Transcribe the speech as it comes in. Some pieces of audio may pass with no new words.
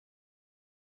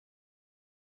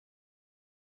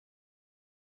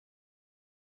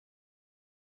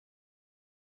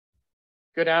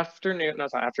Good afternoon. No,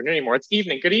 it's not afternoon anymore. It's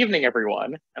evening. Good evening,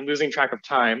 everyone. I'm losing track of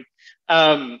time.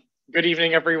 Good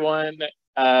evening, everyone.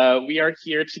 We are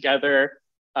here together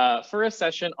for a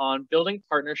session on building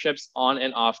partnerships on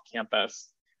and off campus.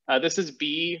 This is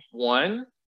B1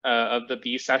 of the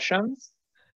B sessions.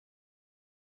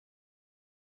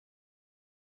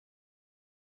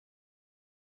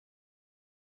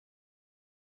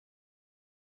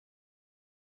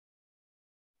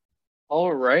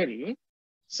 Alrighty.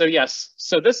 So yes,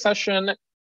 so this session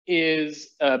is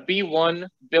B1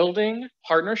 building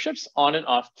partnerships on and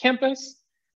off campus.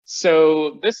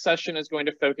 So this session is going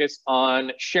to focus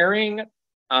on sharing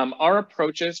our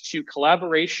approaches to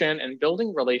collaboration and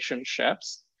building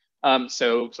relationships.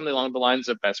 So something along the lines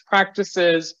of best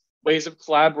practices, ways of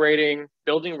collaborating,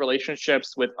 building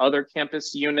relationships with other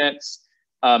campus units,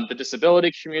 the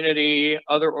disability community,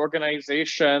 other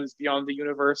organizations beyond the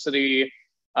university.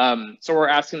 So we're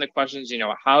asking the questions,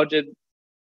 how did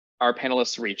our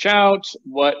panelists reach out,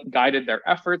 what guided their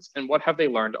efforts, and what have they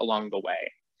learned along the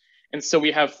way? And so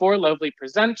we have four lovely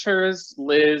presenters,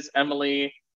 Liz,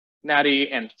 Emily,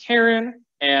 Naty, and Karen,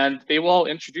 and they will all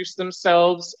introduce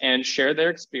themselves and share their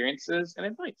experiences and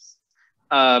advice.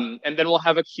 And then we'll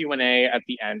have a Q&A at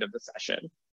the end of the session.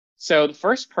 So the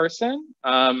first person,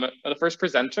 the first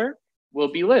presenter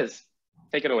will be Liz.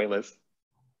 Take it away, Liz.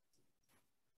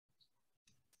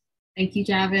 Thank you,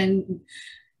 Javin.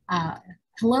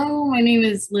 Hello, my name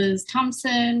is Liz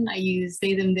Thompson. I use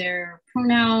they, them, their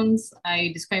pronouns.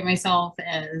 I describe myself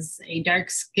as a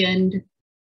dark-skinned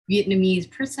Vietnamese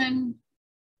person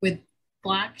with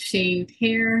black shaved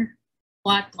hair,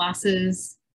 black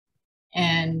glasses,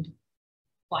 and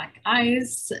black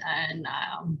eyes. And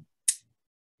I'm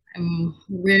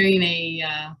wearing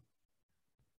a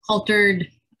haltered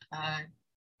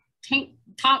tank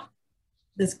top,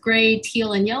 this gray,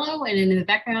 teal, and yellow, and in the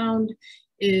background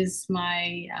is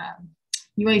my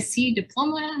UIC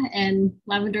diploma and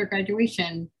lavender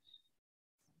graduation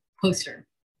poster.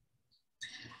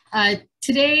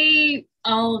 Today,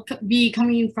 I'll be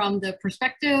coming from the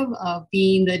perspective of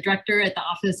being the director at the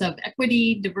Office of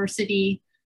Equity, Diversity,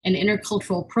 and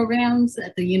Intercultural Programs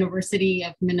at the University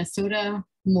of Minnesota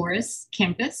Morris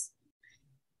campus,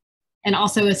 and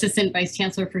also Assistant Vice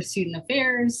Chancellor for Student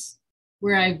Affairs,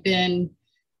 where I've been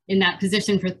in that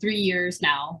position for 3 years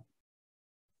now.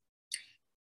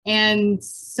 And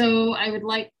so I would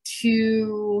like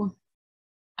to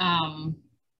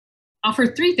offer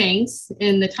three things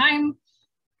in the time.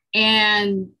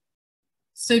 And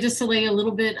so just to lay a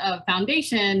little bit of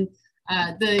foundation,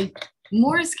 the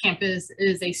Morris campus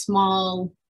is a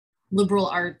small liberal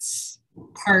arts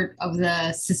part of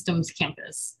the systems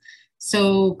campus.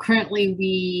 So currently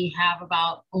we have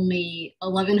about only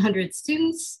 1,100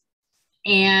 students,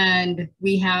 and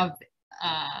we have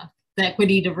the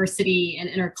Equity, Diversity, and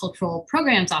Intercultural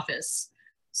Programs Office.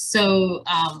 So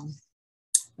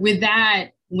with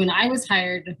that, when I was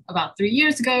hired about 3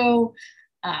 years ago,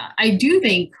 I do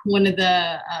think one of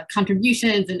the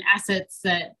contributions and assets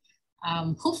that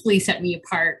hopefully set me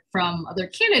apart from other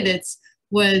candidates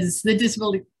was the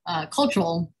disability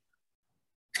cultural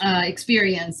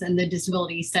experience and the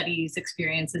disability studies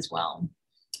experience as well.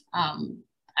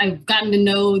 I've gotten to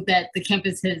know that the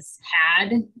campus has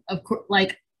had, of course,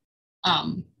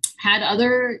 had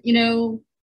other,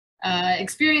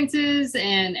 experiences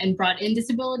and brought in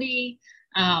disability.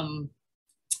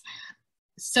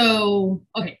 So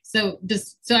I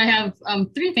have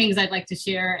three things I'd like to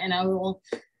share, and I will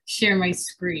share my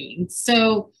screen.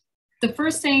 So the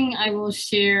first thing I will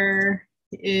share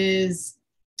is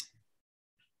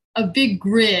a big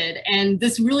grid, and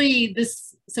this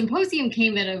symposium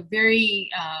came at a very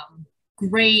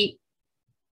great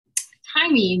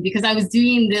timing because I was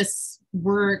doing this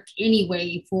work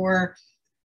anyway for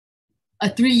a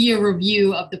 3-year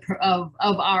review of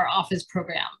our office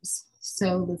programs.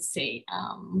 So let's see.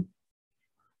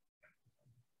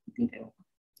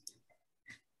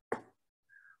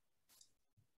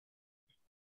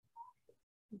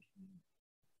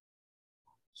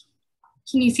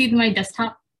 Can you see my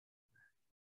desktop?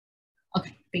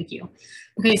 Okay, thank you.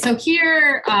 Okay, so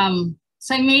here,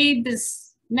 so I made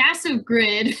this massive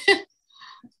grid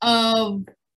of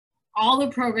all the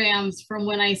programs from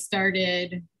when I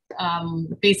started,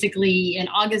 basically in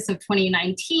August of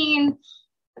 2019,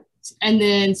 and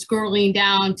then scrolling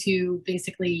down to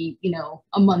basically,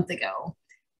 a month ago.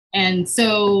 And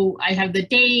so I have the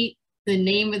date, the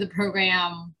name of the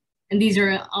program, and these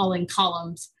are all in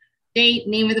columns. Date,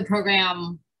 name of the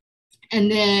program, and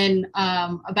then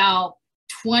about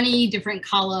 20 different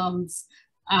columns,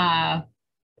 and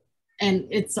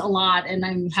it's a lot, and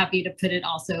I'm happy to put it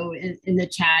also in the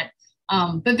chat.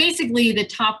 But basically the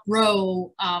top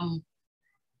row,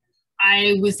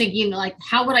 I was thinking like,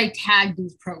 how would I tag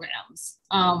these programs?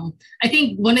 I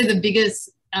think one of the biggest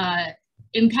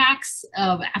impacts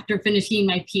of after finishing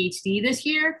my PhD this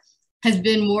year has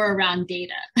been more around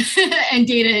data and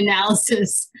data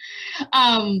analysis.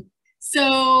 And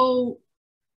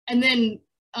then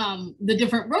the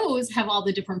different rows have all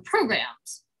the different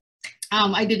programs.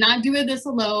 I did not do this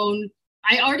alone.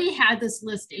 I already had this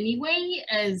list anyway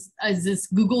as this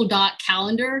Google Doc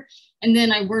calendar. And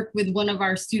then I worked with one of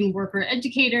our student worker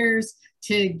educators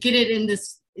to get it in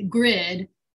this grid.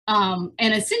 And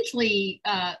essentially,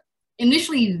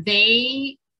 initially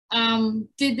they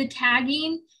did the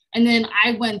tagging, and then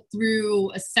I went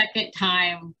through a second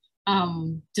time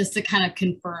just to kind of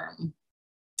confirm.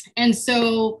 And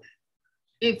so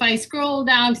if I scroll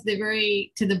down to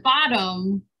the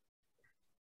bottom,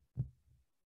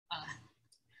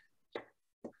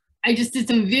 I just did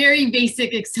some very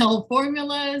basic Excel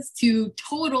formulas to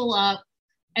total up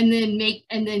and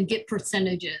then get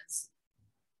percentages.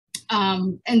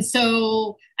 And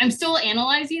so I'm still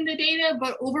analyzing the data,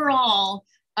 but overall,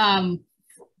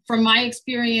 from my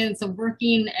experience of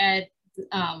working at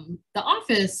the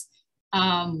office,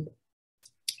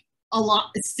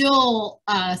 still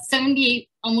 78,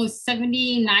 almost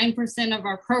 79% of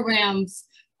our programs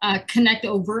connect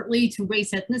overtly to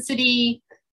race ethnicity,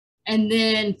 and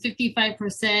then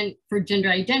 55% for gender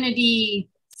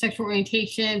identity, sexual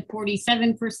orientation,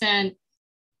 47%,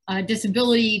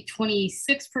 disability,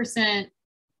 26%,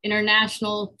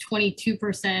 international,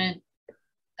 22%,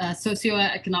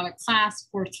 socioeconomic class,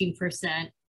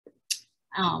 14%.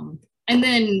 And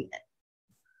then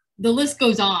the list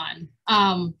goes on.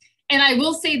 And I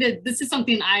will say that this is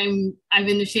something I've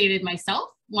initiated myself.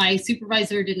 My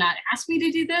supervisor did not ask me to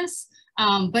do this,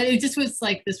 but it just was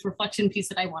like this reflection piece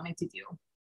that I wanted to do.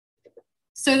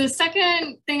 So the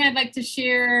second thing I'd like to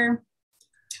share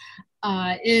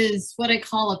is what I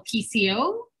call a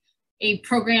PCO, a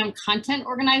program content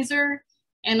organizer.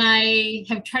 And I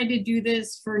have tried to do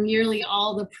this for nearly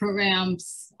all the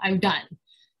programs I've done.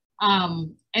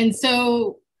 And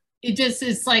so it just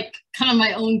is like kind of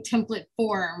my own template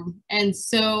form. And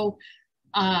so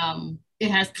it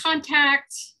has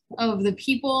contact of the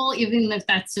people, even if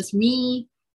that's just me,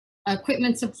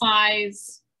 equipment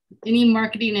supplies, any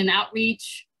marketing and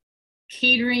outreach,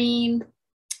 catering.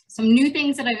 Some new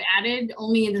things that I've added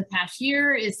only in the past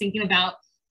year is thinking about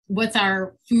what's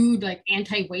our food like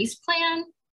anti-waste plan.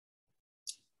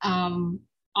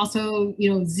 Also,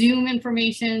 Zoom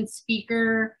information,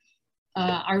 speaker,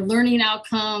 our learning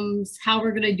outcomes, how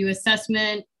we're going to do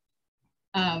assessment.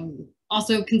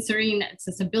 Also considering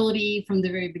accessibility from the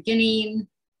very beginning.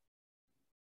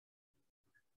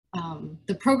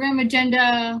 The program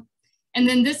agenda. And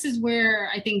then this is where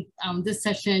I think this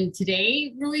session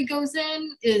today really goes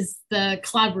in, is the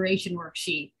collaboration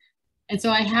worksheet. And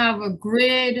so I have a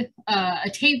grid, a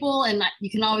table, and you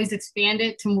can always expand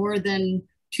it to more than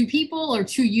 2 people or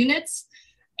 2 units.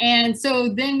 And so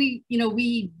then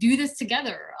we do this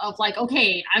together of like,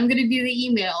 okay, I'm gonna do the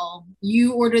email,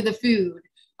 you order the food,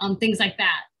 things like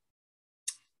that.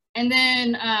 And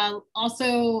then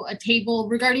also a table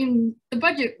regarding the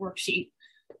budget worksheet.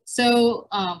 So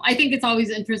I think it's always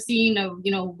interesting of,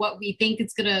 what we think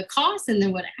it's gonna cost and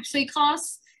then what it actually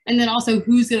costs, and then also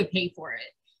who's gonna pay for it.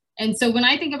 And so when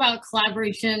I think about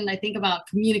collaboration, I think about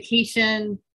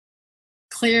communication,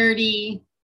 clarity,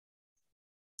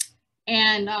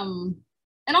 and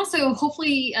also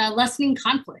hopefully lessening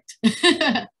conflict.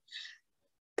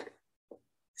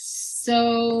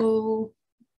 So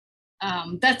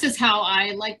that's just how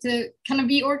I like to kind of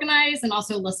be organized, and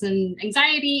also lessen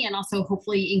anxiety, and also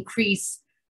hopefully increase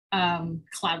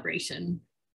collaboration.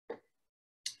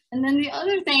 And then the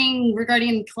other thing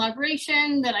regarding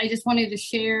collaboration that I just wanted to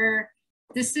share,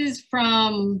 this is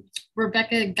from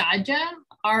Rebecca Gadja,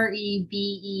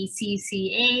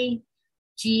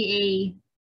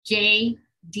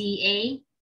 REBECCA-GAJDA.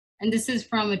 And this is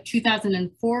from a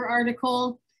 2004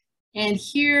 article. And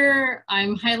here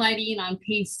I'm highlighting on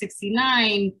page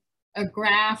 69 a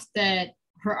graph that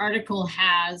her article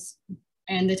has,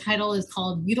 and the title is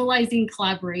called Utilizing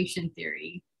Collaboration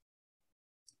Theory.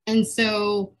 And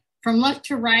so from left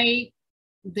to right,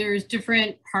 there's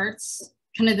different parts,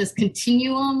 kind of this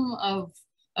continuum of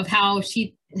how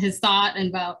she has thought and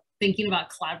about thinking about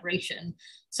collaboration.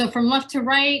 So from left to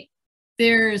right,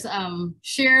 there's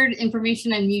shared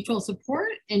information and mutual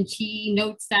support, and she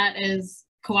notes that as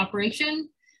cooperation.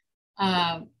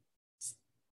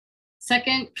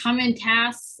 Second, common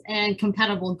tasks and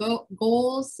compatible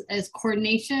goals as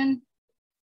coordination.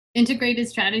 integrated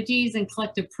strategies and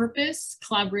collective purpose,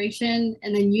 collaboration,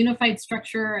 and then unified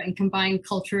structure and combined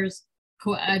cultures,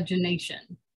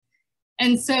 coordination.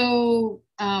 And so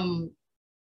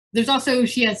there's also,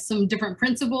 she has some different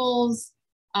principles.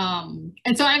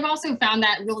 And so I've also found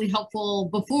that really helpful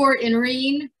before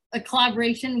entering a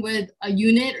collaboration with a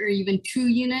unit or even 2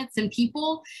 units and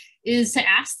people, is to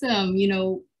ask them, you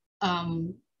know,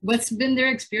 what's been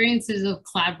their experiences of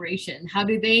collaboration? How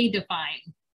do they define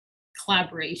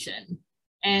collaboration?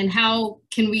 And how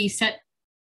can we set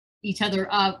each other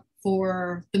up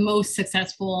for the most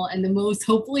successful and the most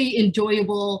hopefully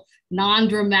enjoyable,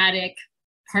 non-dramatic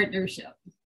partnership?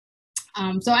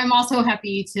 So I'm also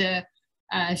happy to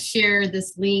share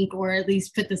this link, or at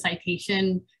least put the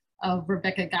citation of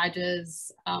Rebecca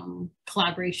Gage's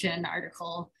collaboration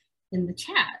article in the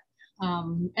chat.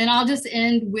 And I'll just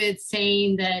end with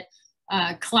saying that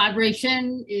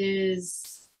collaboration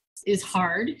is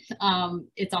hard.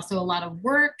 It's also a lot of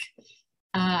work.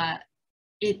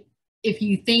 If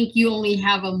you think you only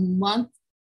have a month,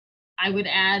 I would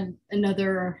add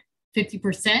another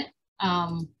 50%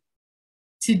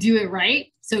 to do it right.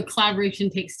 So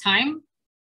collaboration takes time.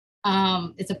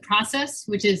 It's a process,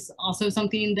 which is also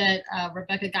something that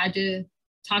Rebecca Gage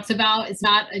talks about. It's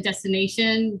not a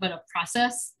destination, but a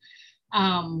process.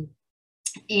 And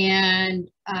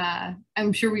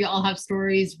I'm sure we all have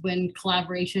stories when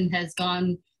collaboration has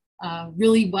gone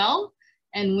really well,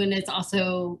 and when it's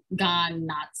also gone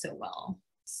not so well.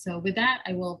 So with that,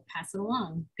 I will pass it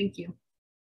along. Thank you.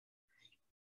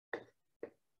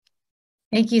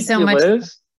 Thank you so much.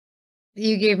 Liz.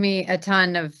 You gave me a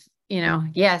ton of, you know,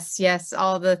 yes,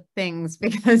 all the things,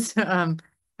 because I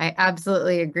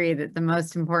absolutely agree that the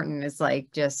most important is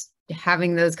like just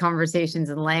having those conversations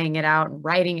and laying it out and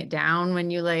writing it down when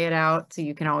you lay it out, so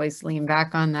you can always lean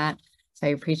back on that. So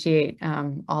I appreciate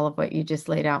all of what you just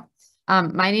laid out.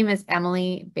 My name is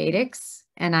Emily Beitiks,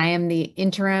 and I am the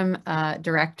interim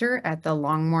director at the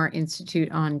Longmore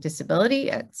Institute on Disability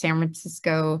at San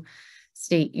Francisco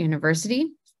State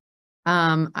University.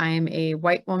 I'm a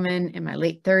white woman in my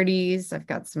late 30s. I've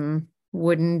got some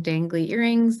wooden dangly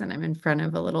earrings, and I'm in front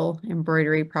of a little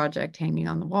embroidery project hanging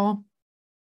on the wall.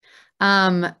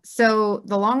 So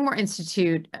the Longmore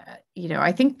Institute, you know,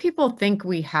 I think people think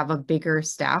we have a bigger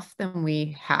staff than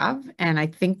we have. And I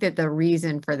think that the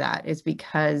reason for that is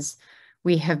because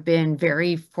we have been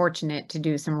very fortunate to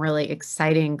do some really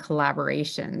exciting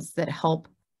collaborations that help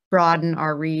broaden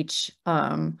our reach,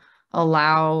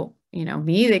 allow, you know,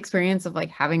 me the experience of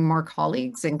like having more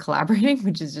colleagues and collaborating,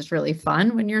 which is just really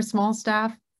fun when you're a small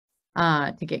staff,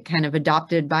 to get kind of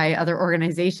adopted by other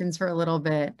organizations for a little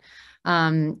bit.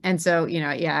 And so, you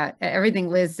know, yeah, everything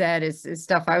Liz said is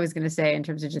stuff I was going to say in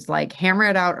terms of just like hammer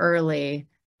it out early.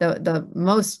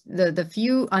 The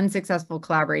few unsuccessful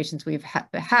collaborations we've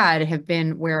had have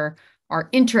been where our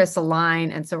interests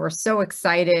align. And so we're so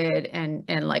excited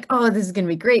and like, oh, this is going to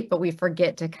be great. But we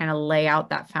forget to kind of lay out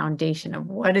that foundation of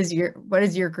what does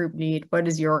your group need? What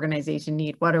does your organization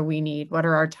need? What do we need? What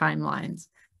are our timelines?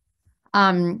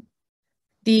 So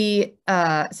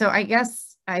I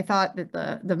guess I thought that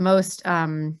the most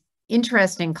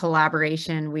interesting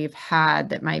collaboration we've had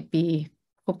that might be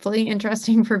hopefully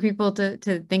interesting for people to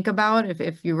think about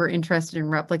if you were interested in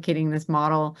replicating this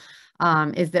model,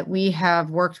 is that we have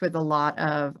worked with a lot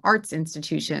of arts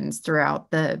institutions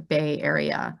throughout the Bay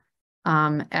Area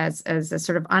as a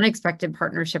sort of unexpected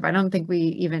partnership. I don't think we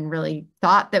even really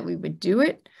thought that we would do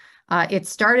it. It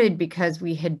started because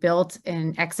we had built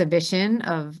an exhibition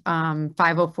of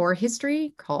 504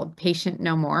 history called Patient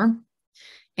No More.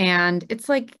 And it's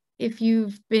like, if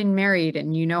you've been married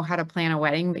and you know how to plan a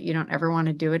wedding, but you don't ever want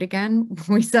to do it again,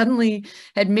 we suddenly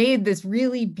had made this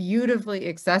really beautifully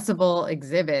accessible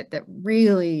exhibit that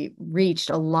really reached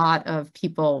a lot of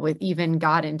people, with even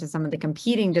got into some of the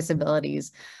competing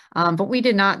disabilities. But we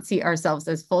did not see ourselves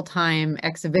as full-time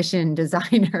exhibition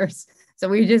designers. So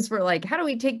we just were like, how do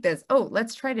we take this? Oh,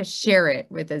 let's try to share it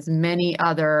with as many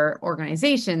other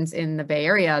organizations in the Bay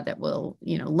Area that will,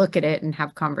 you know, look at it and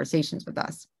have conversations with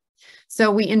us. So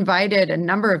we invited a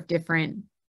number of different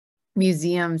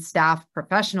museum staff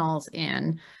professionals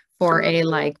in for a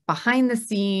like behind the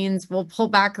scenes. We'll pull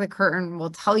back the curtain.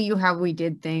 We'll tell you how we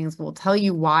did things. We'll tell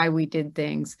you why we did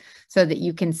things so that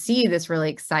you can see this really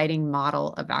exciting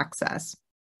model of access.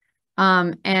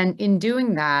 And in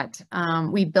doing that,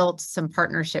 we built some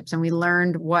partnerships and we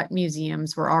learned what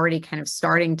museums were already kind of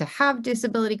starting to have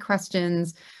disability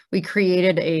questions. We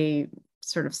created a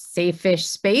sort of safe-ish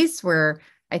space where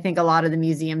I think a lot of the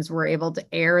museums were able to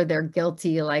air their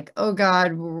guilty, like, oh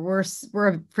God, we're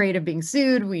afraid of being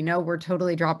sued. We know we're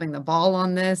totally dropping the ball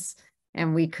on this.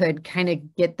 And we could kind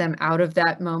of get them out of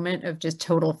that moment of just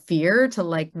total fear to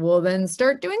like, well, then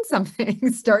start doing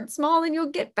something, start small and you'll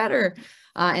get better.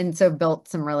 And so built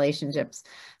some relationships.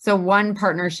 So one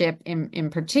partnership in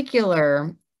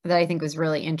particular that I think was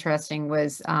really interesting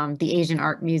was the Asian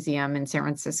Art Museum in San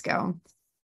Francisco.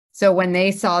 So when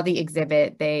they saw the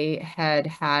exhibit,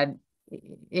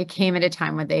 it came at a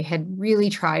time when they had really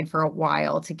tried for a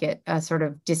while to get a sort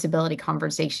of disability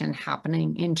conversation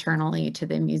happening internally to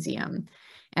the museum.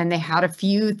 And they had a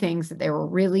few things that they were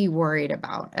really worried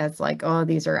about as like, oh,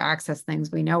 these are access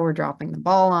things we know we're dropping the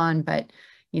ball on, but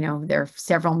they're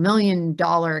several $1 million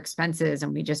expenses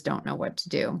and we just don't know what to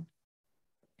do.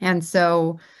 And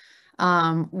so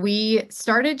we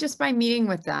started just by meeting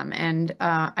with them. And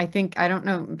I don't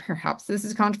know, perhaps this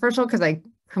is controversial because I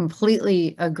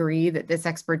completely agree that this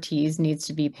expertise needs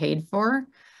to be paid for.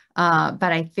 But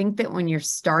I think that when you're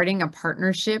starting a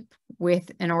partnership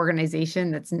with an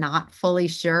organization that's not fully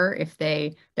sure if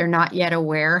they're not yet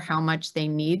aware how much they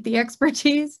need the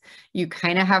expertise, you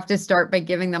kind of have to start by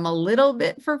giving them a little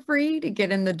bit for free to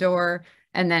get in the door.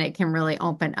 And then it can really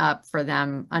open up for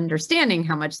them understanding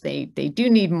how much they do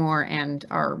need more and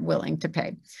are willing to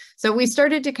pay. So we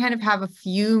started to kind of have a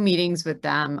few meetings with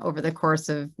them over the course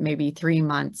of maybe 3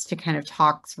 months to kind of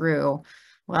talk through,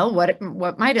 well,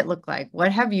 what might it look like?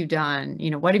 What have you done?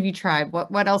 What have you tried?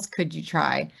 What else could you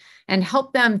try? And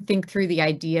help them think through the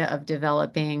idea of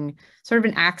developing sort of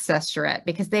an access charrette,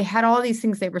 because they had all these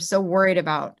things they were so worried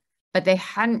about, but they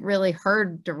hadn't really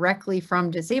heard directly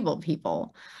from disabled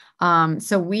people.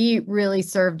 So we really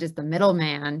served as the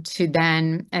middleman to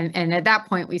then, and at that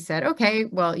point we said, okay,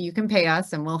 well, you can pay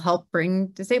us and we'll help bring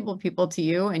disabled people to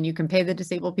you, and you can pay the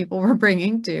disabled people we're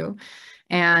bringing to.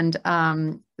 And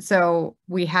so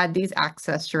we had these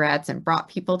access charrettes and brought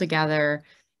people together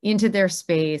into their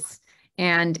space.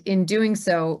 And in doing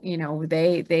so,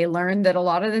 they learned that a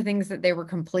lot of the things that they were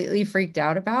completely freaked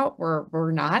out about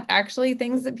were not actually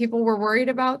things that people were worried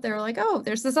about. They were like, oh,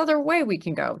 there's this other way we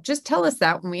can go. Just tell us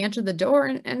that when we enter the door,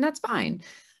 and that's fine.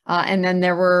 And then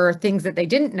there were things that they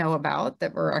didn't know about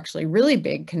that were actually really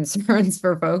big concerns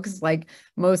for folks. Like,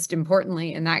 most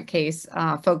importantly, in that case,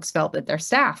 folks felt that their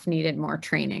staff needed more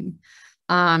training.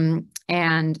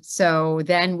 And so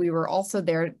then we were also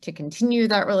there to continue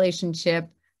that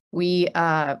relationship. We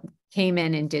came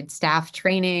in and did staff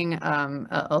training,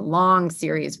 a long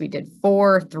series. We did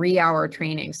 4 3-hour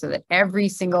trainings so that every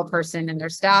single person in their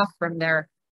staff, from their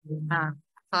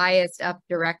highest up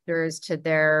directors to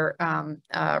their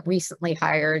recently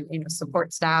hired,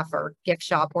 support staff or gift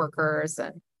shop workers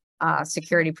and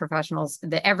security professionals,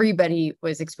 that everybody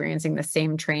was experiencing the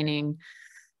same training.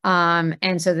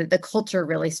 And so that the culture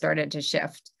really started to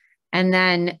shift. And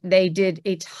then they did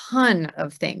a ton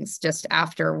of things just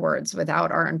afterwards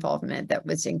without our involvement that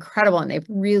was incredible. And they've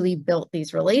really built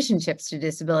these relationships to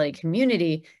disability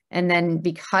community. And then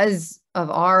because of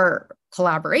our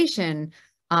collaboration,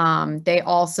 they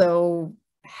also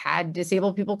had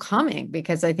disabled people coming,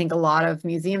 because I think a lot of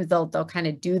museums, they'll kind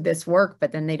of do this work,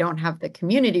 but then they don't have the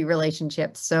community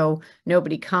relationships. So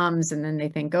nobody comes, and then they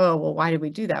think, oh, well, why did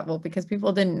we do that? Well, because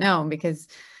people didn't know, because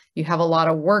you have a lot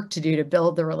of work to do to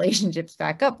build the relationships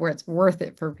back up where it's worth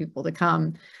it for people to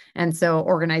come. And so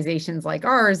organizations like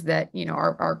ours that,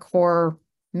 our core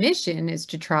mission is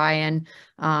to try and,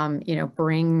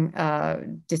 bring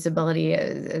disability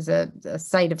as a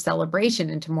site of celebration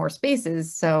into more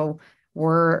spaces. So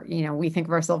we think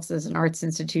of ourselves as an arts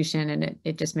institution, and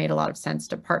it just made a lot of sense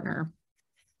to partner.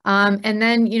 And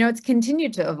then, it's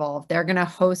continued to evolve. They're going to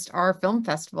host our film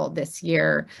festival this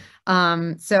year.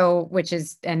 And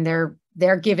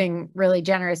they're giving really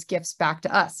generous gifts back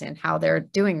to us in how they're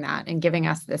doing that and giving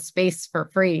us this space for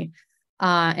free,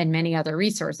 and many other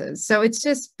resources. So it's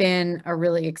just been a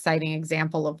really exciting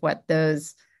example of what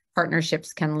those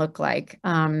partnerships can look like,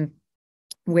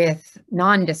 with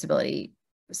non-disability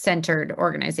centered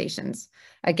organizations.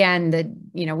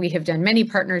 Again, we have done many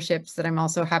partnerships that I'm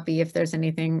also happy if there's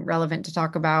anything relevant to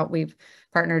talk about. We've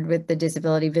partnered with the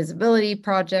Disability Visibility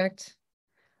Project,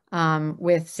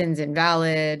 with Sins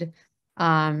Invalid,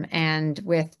 and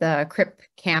with the CRIP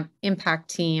Camp Impact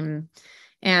Team.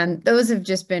 And those have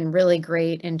just been really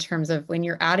great in terms of when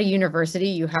you're at a university,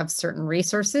 you have certain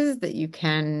resources that you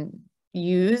can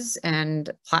use and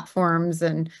platforms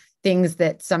and things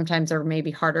that sometimes are maybe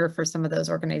harder for some of those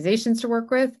organizations to work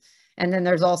with. And then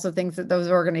there's also things that those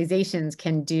organizations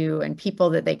can do and people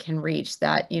that they can reach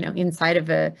that, inside of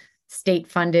a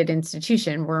state-funded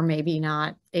institution we're maybe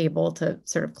not able to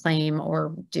sort of claim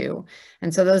or do.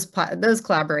 And so those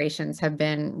collaborations have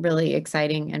been really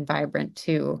exciting and vibrant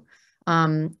too.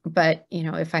 But, you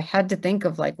know, if I had to think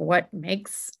of like what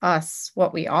makes us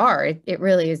what we are, it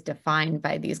really is defined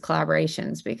by these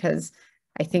collaborations, because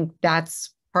I think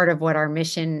that's part of what our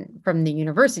mission from the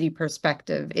university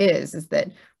perspective is that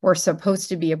we're supposed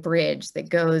to be a bridge that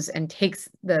goes and takes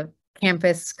the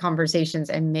campus conversations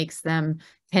and makes them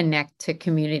connect to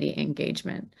community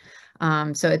engagement.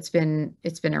 So it's been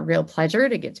a real pleasure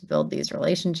to get to build these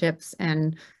relationships,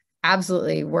 and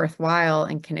absolutely worthwhile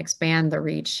and can expand the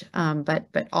reach.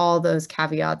 But all those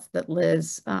caveats that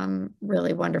Liz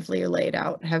really wonderfully laid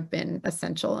out have been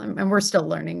essential. And we're still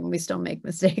learning. We still make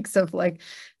mistakes of like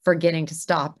forgetting to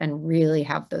stop and really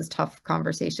have those tough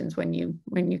conversations when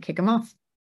you kick them off.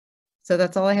 So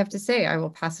that's all I have to say. I will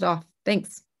pass it off.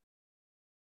 Thanks.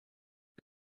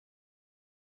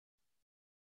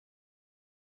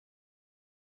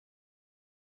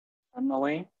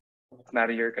 Emily,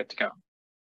 Naty, you're good to go.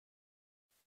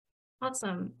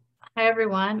 Awesome. Hi,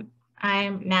 everyone.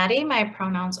 I'm Naty. My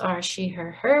pronouns are she,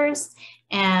 her, hers,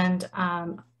 and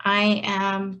I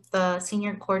am the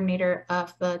senior coordinator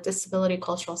of the Disability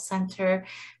Cultural Center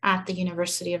at the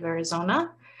University of Arizona.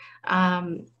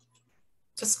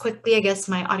 Just quickly, I guess,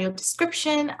 my audio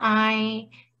description. I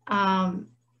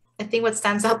think what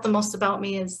stands out the most about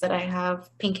me is that I have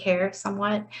pink hair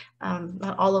somewhat,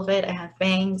 not all of it. I have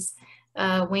bangs,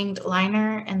 winged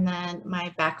liner, and then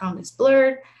my background is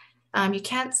blurred. You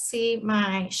can't see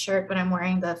my shirt, but I'm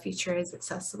wearing the Future is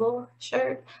Accessible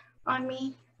shirt on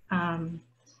me. And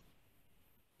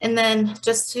then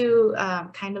just to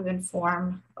kind of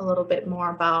inform a little bit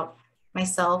more about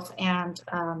myself and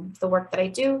the work that I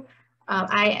do,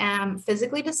 I am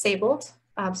physically disabled.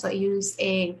 So I use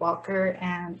a walker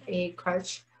and a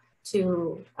crutch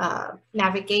to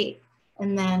navigate.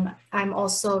 And then I'm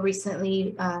also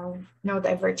recently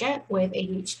neurodivergent with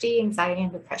ADHD, anxiety,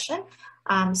 and depression.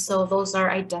 So those are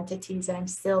identities that I'm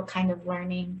still kind of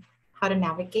learning how to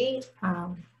navigate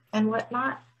and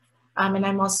whatnot. And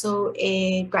I'm also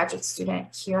a graduate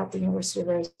student here at the University of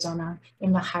Arizona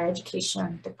in the higher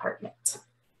education department.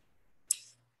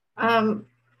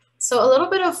 So a little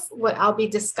bit of what I'll be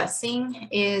discussing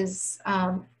is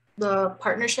the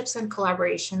partnerships and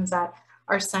collaborations that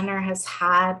our center has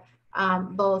had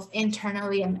both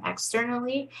internally and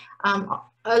externally.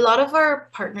 A lot of our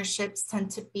partnerships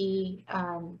tend to be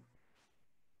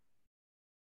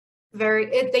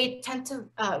they tend to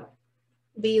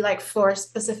be like for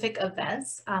specific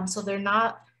events. So they're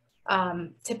not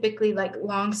typically like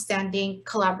long-standing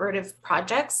collaborative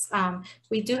projects.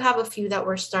 We do have a few that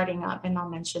we're starting up, and I'll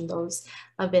mention those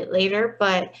a bit later,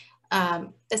 but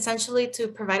essentially to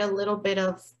provide a little bit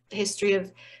of history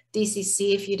of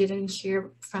DCC, if you didn't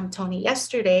hear from Tony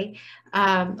yesterday,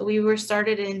 we were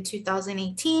started in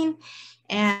 2018,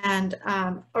 and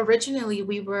originally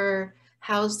we were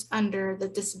housed under the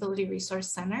Disability Resource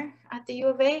Center at the U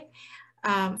of A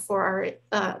for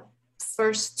our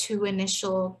first two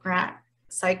initial grant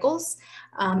cycles.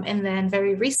 And then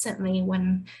very recently,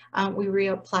 when we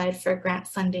reapplied for grant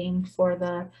funding for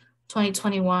the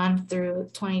 2021 through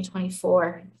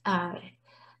 2024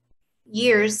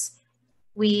 years,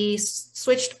 we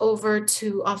switched over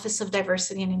to Office of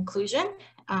Diversity and Inclusion,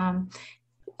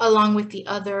 along with the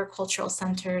other cultural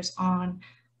centers on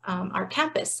our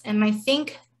campus. And I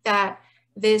think that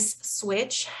this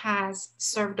switch has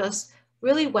served us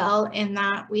really well in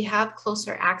that we have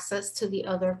closer access to the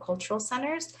other cultural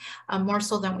centers, more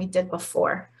so than we did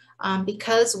before.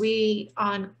 Because we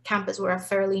on campus were a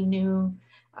fairly new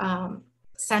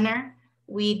center,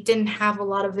 we didn't have a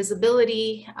lot of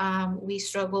visibility. We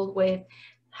struggled with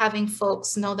having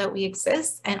folks know that we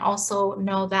exist and also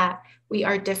know that we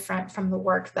are different from the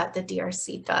work that the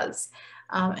DRC does.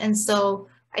 And so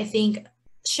I think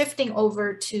shifting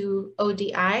over to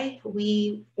ODI,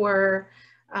 we were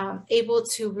able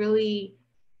to really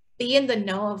be in the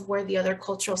know of where the other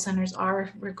cultural centers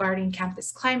are regarding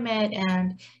campus climate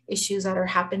and issues that are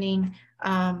happening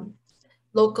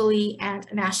locally and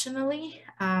nationally.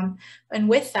 And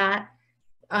with that,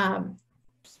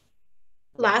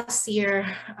 last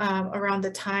year, around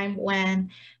the time when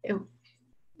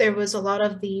there was a lot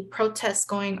of the protests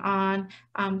going on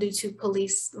due to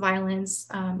police violence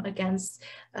against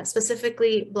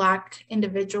specifically Black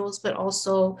individuals, but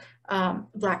also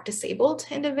Black disabled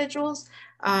individuals,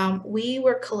 we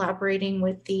were collaborating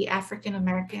with the African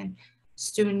American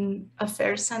Student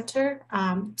Affairs Center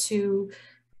to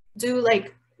do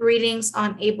like readings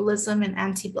on ableism and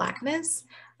anti-Blackness,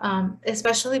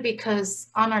 especially because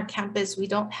on our campus, we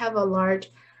don't have a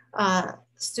large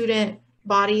student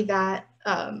body that,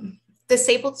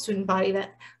 disabled student body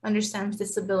that understands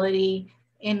disability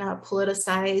in a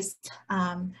politicized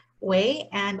way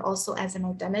and also as an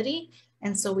identity.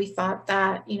 And so we thought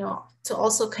that, you know, to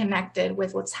also connect it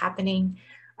with what's happening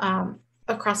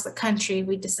across the country,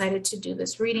 we decided to do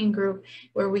this reading group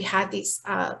where we had these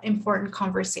important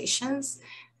conversations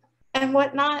and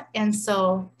whatnot. And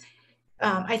so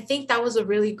I think that was a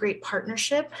really great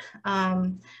partnership.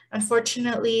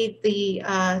 Unfortunately, the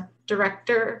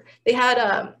director, they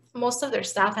had most of their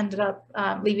staff ended up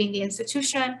leaving the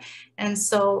institution. And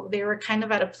so they were kind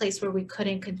of at a place where we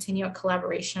couldn't continue a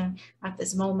collaboration at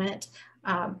this moment.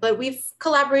 But we've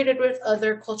collaborated with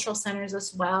other cultural centers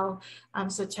as well,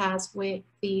 such as with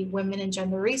the Women and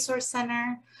Gender Resource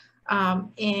Center,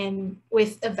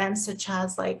 with events such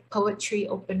as like poetry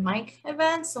open mic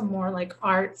events, so more like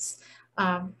arts,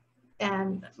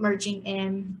 and merging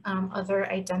in other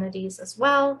identities as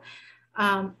well.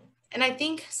 And I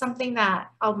think something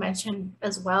that I'll mention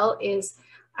as well is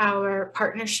our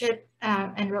partnership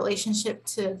and relationship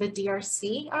to the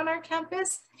DRC on our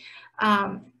campus,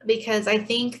 because I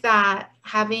think that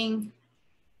having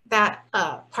that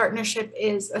partnership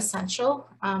is essential,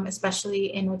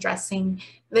 especially in addressing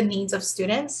the needs of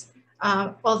students.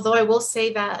 Although I will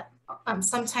say that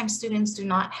sometimes students do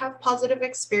not have positive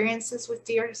experiences with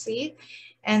DRC.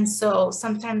 And so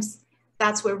sometimes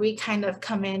that's where we kind of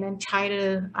come in and try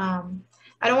to,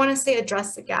 I don't want to say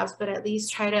address the gaps, but at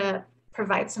least try to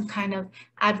provide some kind of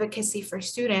advocacy for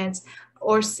students,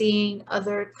 or seeing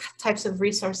other types of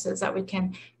resources that we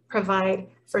can provide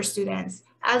for students.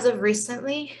 As of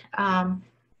recently, I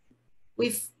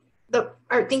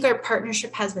think our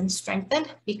partnership has been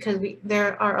strengthened because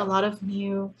there are a lot of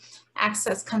new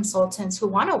access consultants who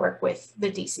want to work with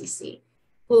the DCC,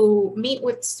 who meet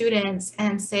with students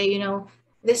and say, you know,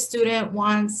 this student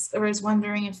wants or is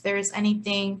wondering if there's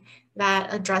anything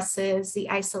that addresses the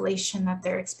isolation that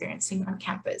they're experiencing on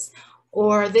campus.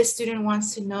 Or this student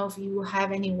wants to know if you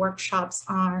have any workshops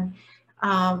on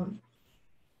time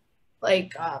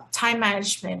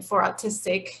management for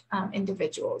autistic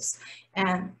individuals,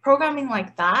 and programming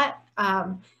like that,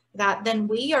 that then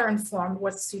we are informed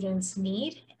what students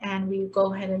need, and we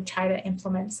go ahead and try to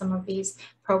implement some of these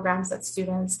programs that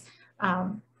students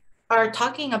are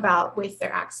talking about with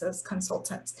their access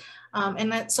consultants.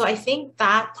 So I think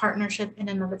that partnership in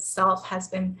and of itself has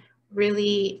been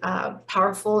really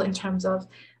powerful in terms of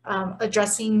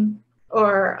addressing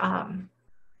or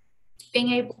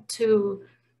being able to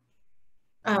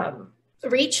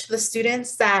reach the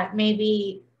students that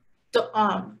maybe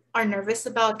are nervous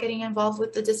about getting involved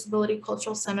with the Disability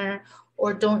Cultural Center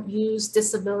or don't use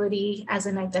disability as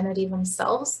an identity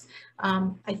themselves.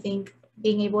 I think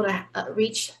being able to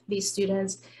reach these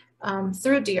students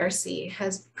through DRC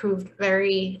has proved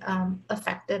very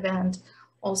effective and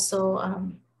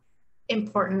also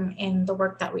important in the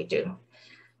work that we do.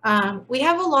 We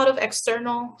have a lot of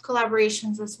external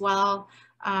collaborations as well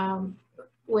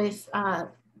with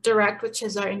Direct, which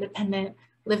is our independent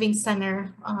living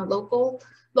center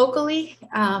locally.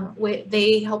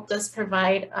 They helped us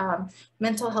provide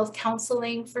mental health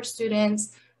counseling for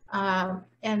students,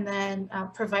 and then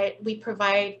we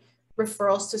provide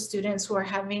referrals to students who are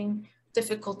having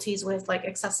difficulties with like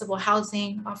accessible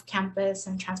housing off campus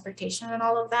and transportation and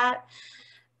all of that.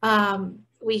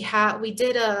 We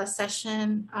did a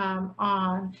session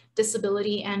on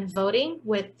disability and voting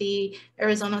with the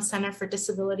Arizona Center for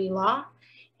Disability Law.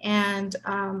 And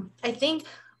I think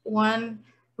one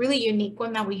really unique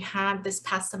one that we had this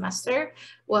past semester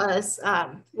was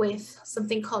with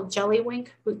something called Jellywink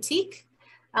Boutique.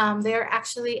 They're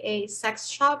actually a sex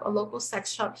shop, a local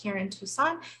sex shop here in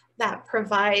Tucson that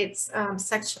provides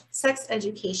sex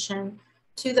education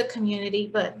to the community,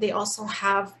 but they also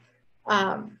have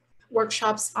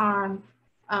workshops on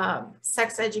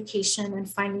sex education and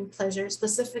finding pleasure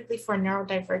specifically for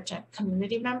neurodivergent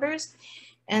community members.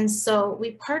 And so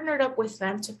we partnered up with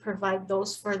them to provide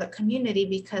those for the community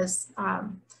because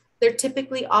they're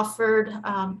typically offered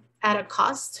at a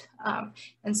cost.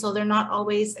 And so they're not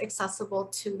always accessible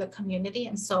to the community.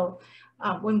 And so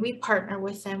when we partner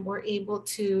with them, we're able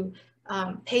to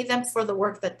pay them for the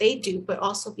work that they do, but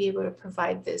also be able to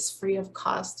provide this free of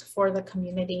cost for the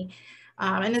community.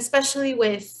 And especially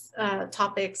with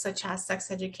topics such as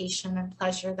sex education and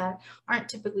pleasure that aren't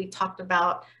typically talked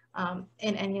about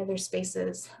in any other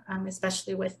spaces,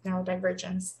 especially with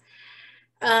neurodivergence.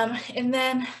 And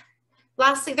then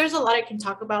lastly, there's a lot I can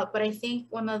talk about, but I think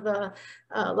one of the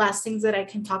last things that I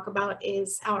can talk about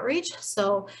is outreach.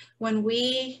 So when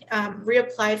we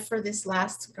reapplied for this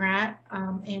last grant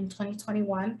in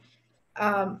 2021,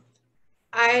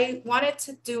 I wanted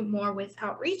to do more with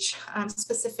outreach,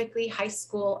 specifically high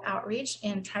school outreach,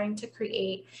 and trying to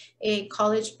create a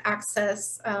college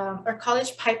access or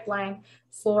college pipeline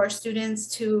for students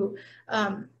to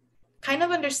kind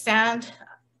of understand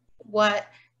what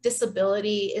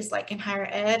disability is like in higher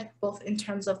ed, both in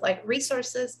terms of like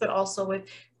resources, but also with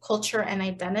culture and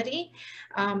identity.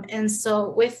 And so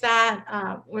with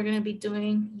that, we're going to be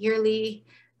doing yearly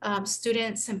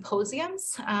student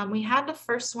symposiums. We had the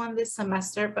first one this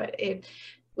semester, but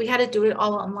we had to do it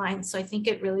all online. So I think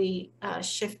it really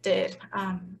shifted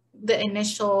the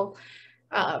initial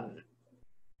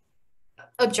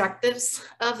objectives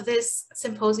of this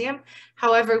symposium.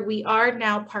 However, we are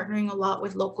now partnering a lot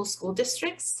with local school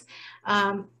districts.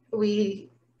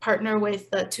 We partner with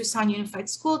the Tucson Unified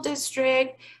School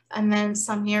District, and then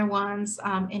some near ones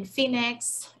in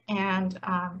Phoenix. And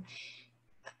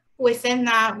within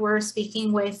that, we're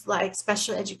speaking with like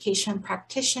special education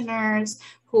practitioners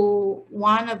who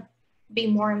want to be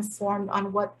more informed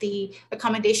on what the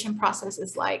accommodation process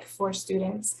is like for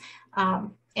students.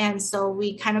 And so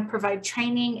we kind of provide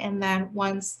training, and then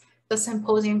once the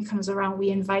symposium comes around, we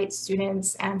invite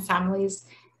students and families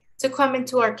to come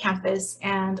into our campus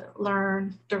and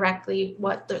learn directly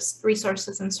what the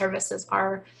resources and services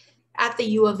are at the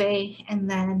U of A,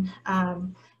 and then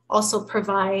also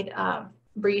provide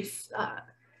brief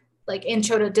like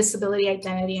intro to disability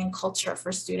identity and culture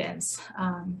for students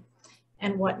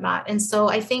and whatnot. And so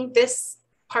I think this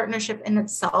partnership in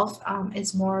itself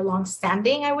is more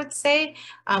long-standing, I would say.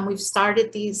 We've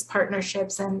started these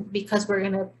partnerships, and because we're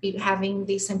going to be having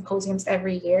these symposiums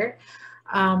every year,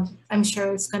 I'm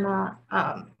sure it's gonna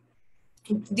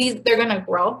they're gonna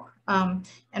grow.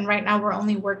 And right now we're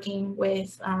only working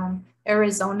with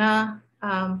Arizona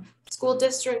school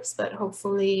districts, but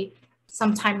hopefully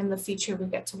sometime in the future we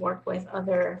get to work with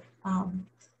other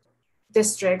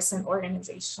districts and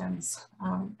organizations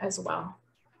as well.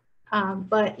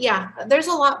 But yeah, there's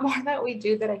a lot more that we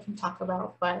do that I can talk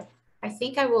about, but I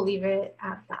think I will leave it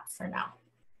at that for now.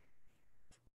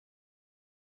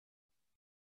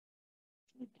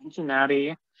 Thank you,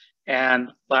 Naty.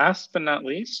 And last but not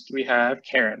least, we have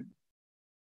Karen.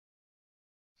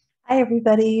 Hi,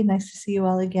 everybody. Nice to see you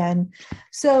all again.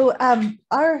 So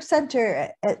our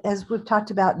center, as we've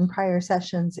talked about in prior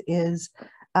sessions, is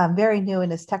very new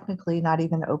and is technically not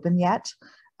even open yet.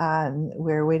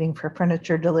 We're waiting for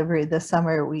furniture delivery this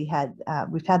summer. we've had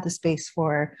the space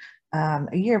for a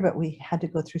year, but we had to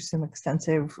go through some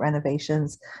extensive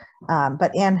renovations.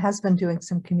 But Anne has been doing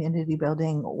some community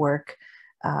building work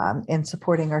and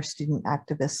supporting our student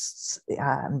activists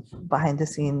behind the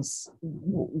scenes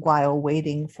while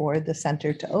waiting for the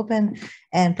center to open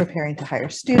and preparing to hire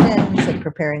students and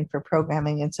preparing for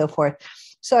programming and so forth.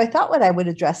 So I thought what I would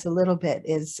address a little bit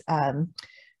is I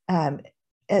did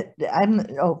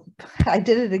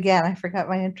it again. I forgot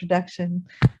my introduction.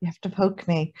 You have to poke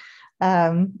me.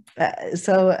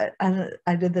 So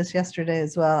I did this yesterday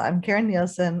as well. I'm Karen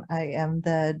Nielson. I am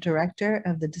the director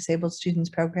of the Disabled Students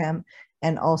Program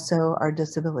and also our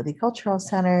Disability Cultural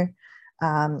Center.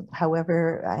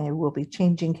 However, I will be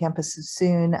changing campuses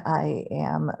soon. I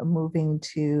am moving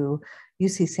to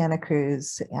UC Santa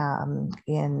Cruz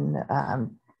in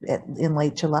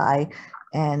late July,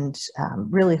 and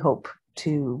really hope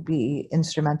to be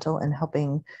instrumental in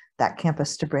helping that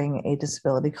campus to bring a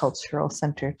Disability Cultural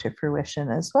Center to fruition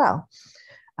as well.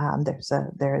 There's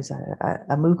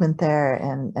a movement there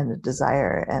and a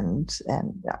desire, and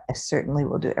I certainly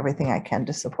will do everything I can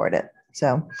to support it.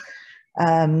 So,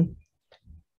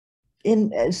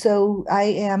 so I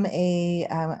am a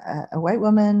white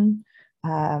woman.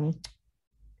 I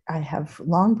have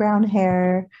long brown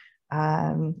hair.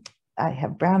 I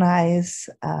have brown eyes.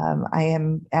 I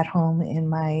am at home in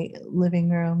my living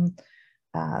room,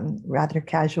 rather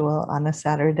casual on a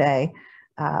Saturday.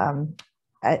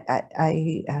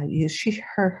 I use she,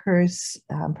 her, hers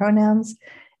pronouns,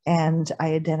 and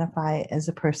I identify as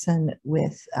a person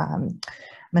with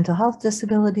mental health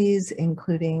disabilities,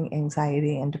 including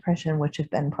anxiety and depression, which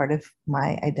have been part of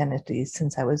my identity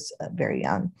since I was very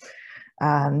young.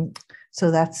 So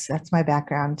that's my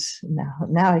background.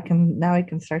 Now I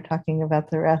can start talking about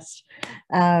the rest.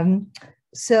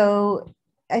 So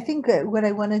I think that what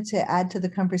I wanted to add to the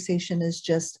conversation is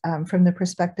just from the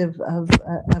perspective of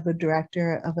a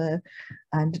director of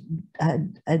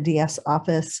a DS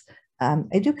office.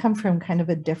 I do come from kind of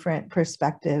a different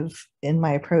perspective in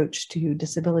my approach to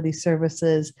disability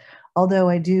services, although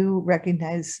I do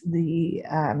recognize the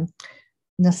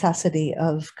necessity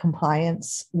of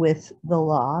compliance with the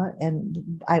law.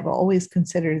 And I've always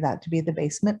considered that to be the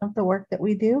basement of the work that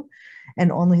we do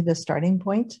and only the starting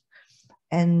point.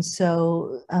 And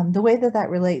so the way that that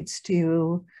relates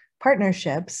to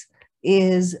partnerships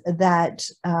is that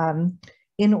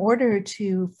in order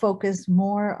to focus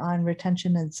more on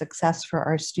retention and success for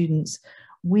our students,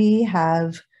 we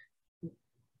have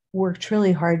worked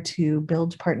really hard to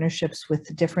build partnerships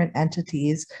with different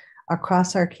entities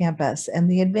across our campus. And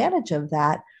the advantage of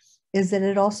that is that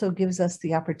it also gives us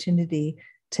the opportunity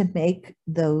to make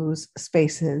those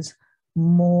spaces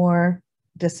more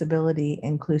disability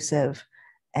inclusive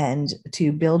and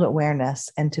to build awareness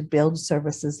and to build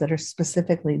services that are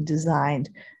specifically designed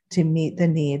to meet the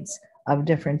needs of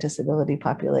different disability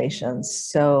populations.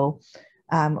 So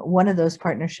one of those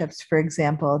partnerships, for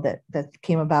example, that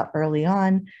came about early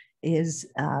on is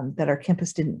that our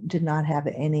campus did not have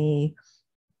any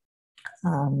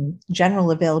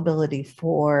general availability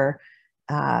for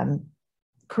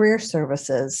career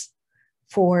services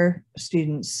for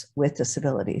students with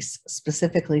disabilities,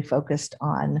 specifically focused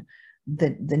on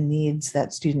the needs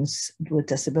that students with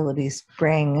disabilities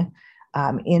bring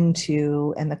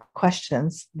into, and the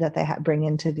questions that they bring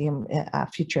into the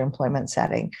future employment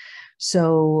setting.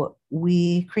 So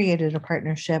we created a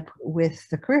partnership with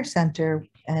the Career Center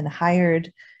and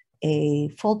hired a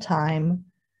full-time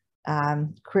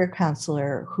career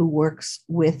counselor who works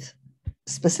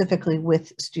specifically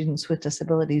with students with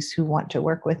disabilities who want to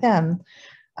work with him.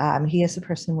 He is a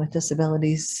person with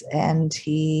disabilities, and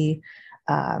he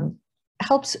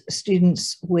helps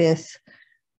students with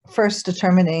first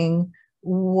determining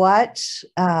what is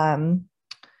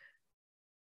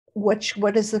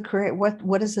the career,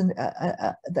 what is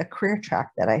the career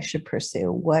track that I should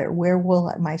pursue, where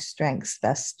will my strengths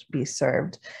best be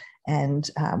served, and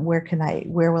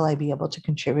where will I be able to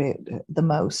contribute the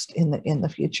most in the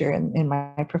future in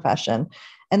my profession.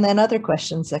 And then other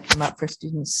questions that come up for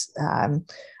students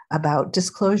about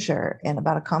disclosure and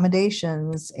about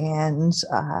accommodations and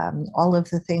all of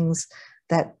the things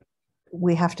that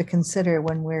we have to consider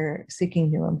when we're seeking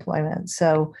new employment.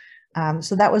 So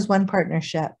that was one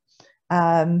partnership.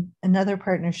 Another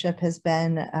partnership has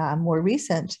been more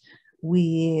recent.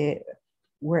 We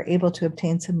were able to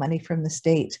obtain some money from the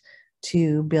state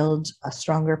to build a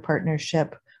stronger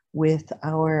partnership with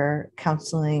our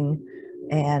counseling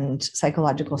and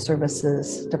psychological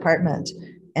services department,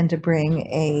 and to bring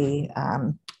a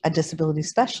disability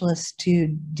specialist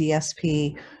to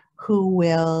DSP who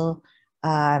will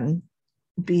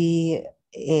be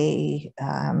a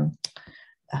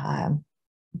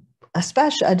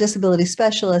disability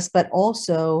specialist, but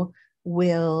also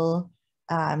will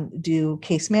do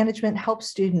case management, help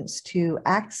students to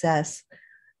access.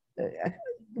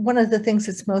 One of the things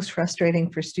that's most frustrating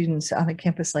for students on a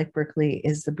campus like Berkeley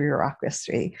is the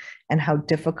bureaucracy and how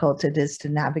difficult it is to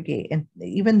navigate. And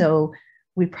even though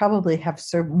we probably have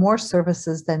more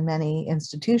services than many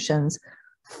institutions,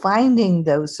 finding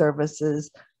those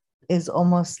services is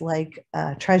almost like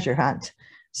a treasure hunt.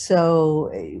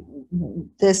 So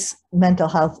this mental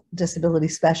health disability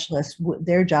specialist,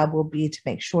 their job will be to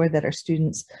make sure that our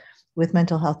students with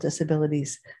mental health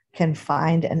disabilities can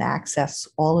find and access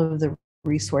all of the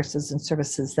resources and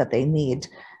services that they need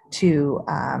to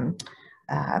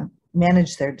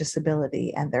manage their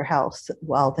disability and their health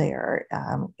while they are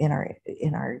in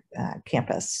our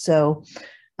campus. So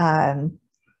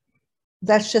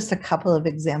that's just a couple of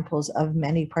examples of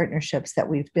many partnerships that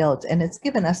we've built, and it's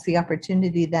given us the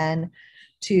opportunity then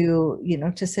to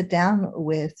sit down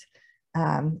with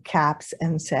CAPS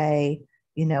and say,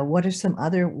 what are some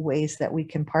other ways that we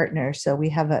can partner? So we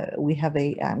have a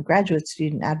graduate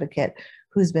student advocate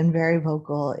who's been very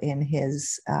vocal in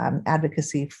his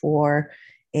advocacy for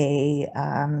a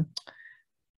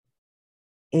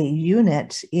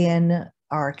unit in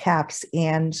our CAPS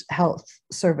and health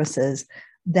services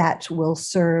that will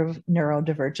serve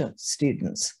neurodivergent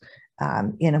students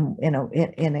in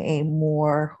a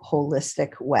more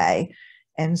holistic way.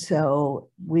 And so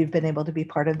we've been able to be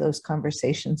part of those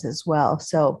conversations as well.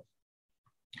 So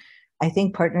I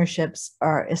think partnerships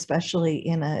are, especially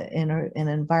in an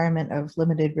environment of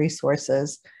limited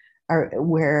resources, are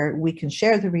where we can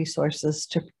share the resources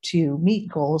to meet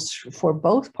goals for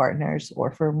both partners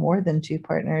or for more than two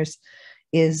partners,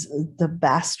 is the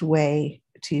best way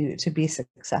to be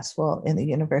successful in the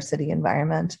university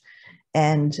environment.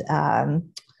 And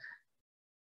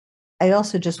I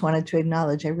also just wanted to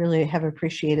acknowledge, I really have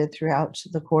appreciated throughout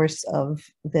the course of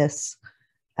this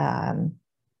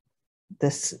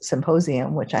this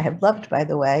symposium, which I have loved, by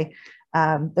the way,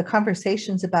 the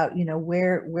conversations about,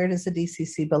 where does the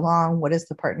DCC belong? What is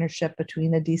the partnership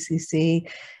between a DCC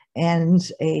and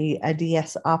a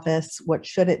DS office? What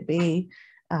should it be?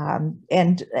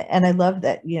 And I love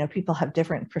that, you know, people have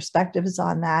different perspectives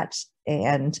on that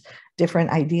and different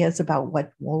ideas about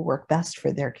what will work best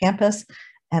for their campus.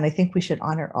 And I think we should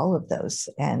honor all of those,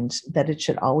 and that it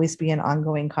should always be an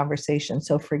ongoing conversation.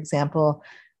 So for example,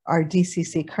 our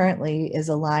DCC currently is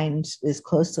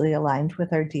closely aligned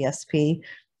with our DSP.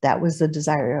 That was the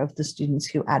desire of the students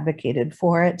who advocated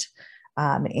for it.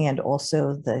 And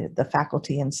also the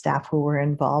faculty and staff who were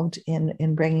involved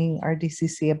in bringing our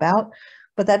DCC about.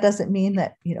 But that doesn't mean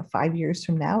that, you know, 5 years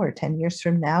from now or 10 years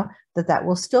from now, that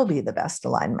will still be the best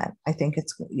alignment. I think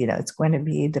it's, you know, it's going to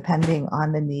be depending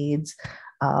on the needs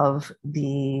of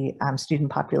the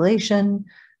student population,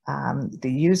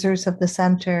 the users of the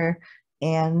center,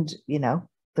 and, you know,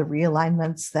 the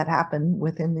realignments that happen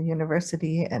within the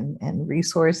university and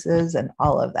resources and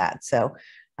all of that. So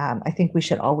I think we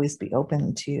should always be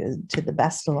open to the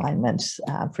best alignment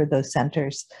for those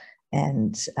centers,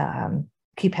 and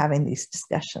keep having these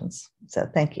discussions. So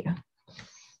thank you.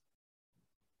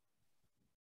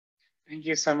 Thank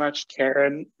you so much,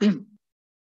 Karen. And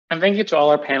thank you to all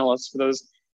our panelists for those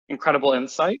incredible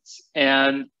insights.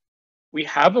 And we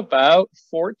have about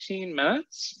 14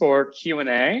 minutes for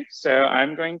Q&A. So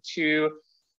I'm going to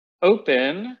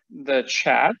open the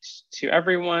chat to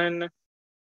everyone.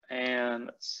 And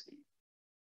let's see,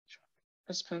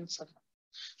 participants.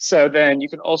 So then you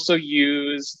can also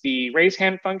use the raise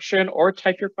hand function or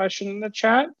type your question in the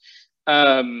chat.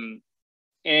 And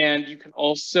you can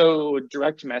also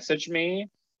direct message me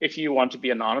if you want to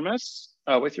be anonymous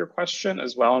with your question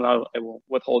as well, and I will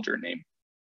withhold your name.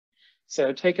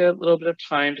 So take a little bit of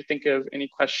time to think of any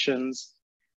questions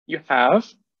you have.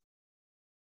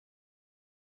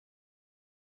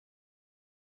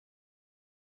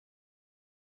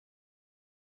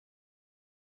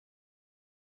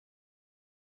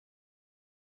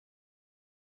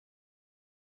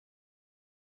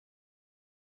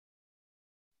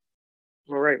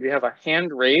 All right, we have a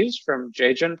hand raised from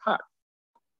Jaejin Park.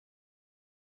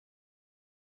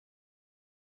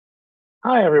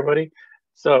 Hi, everybody.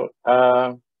 So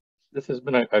this has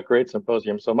been a great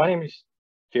symposium. So my name is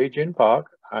Jaejin Park.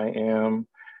 I am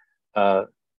a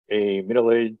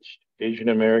middle-aged Asian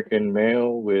American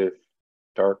male with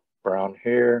dark brown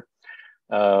hair,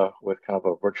 with kind of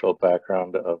a virtual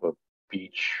background of a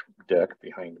beach deck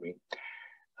behind me.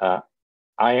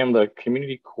 I am the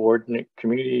community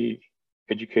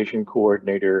education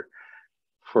coordinator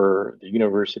for the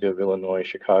University of Illinois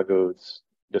Chicago's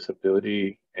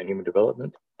Disability and Human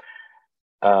Development.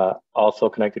 Also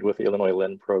connected with the Illinois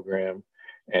LEND program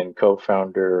and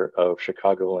co-founder of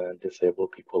Chicagoland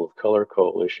Disabled People of Color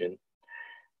Coalition.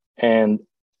 And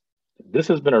this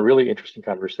has been a really interesting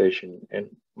conversation. And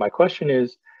my question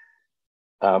is,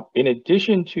 in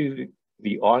addition to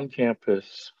the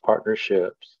on-campus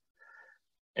partnerships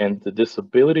and the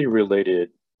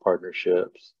disability-related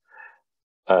partnerships,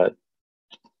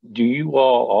 do you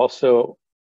all also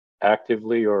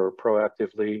actively or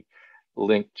proactively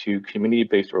link to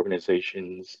community-based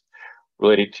organizations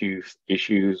related to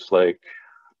issues like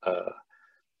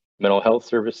mental health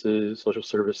services, social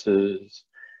services,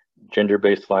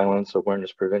 gender-based violence,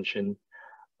 awareness prevention?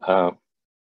 I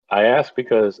ask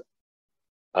because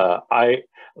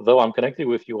though I'm connected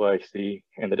with UIC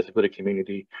and the disability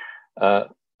community,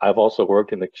 I've also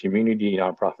worked in the community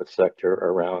nonprofit sector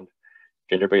around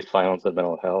gender-based violence and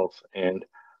mental health. And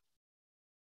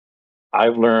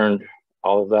I've learned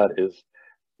all of that is,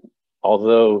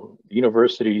 although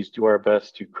universities do our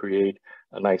best to create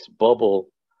a nice bubble,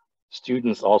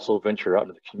 students also venture out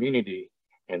into the community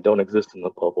and don't exist in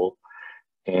the bubble.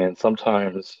 And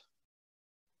sometimes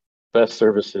best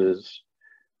services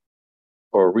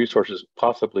or resources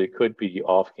possibly could be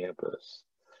off campus.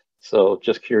 So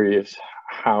just curious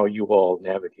how you all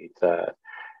navigate that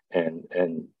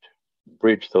and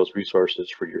bridge those resources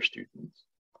for your students.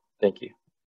 Thank you.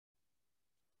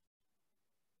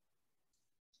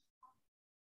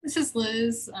 This is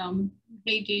Liz.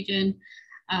 Hey, Jaejin.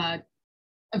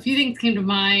 A few things came to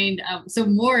mind. So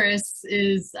Morris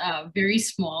is very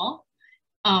small,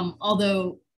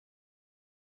 although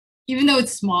even though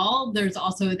it's small, there's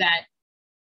also that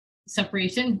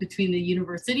separation between the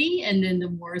university and then the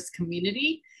Morris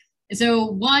community. So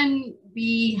one,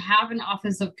 we have an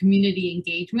Office of Community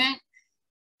Engagement.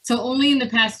 So only in the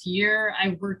past year,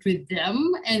 I've worked with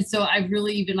them. And so I've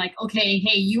really been like, okay,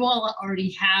 hey, you all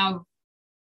already have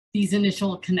these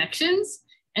initial connections.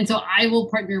 And so I will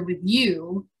partner with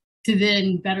you to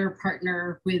then better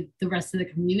partner with the rest of the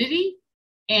community.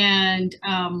 And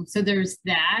so there's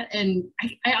that. And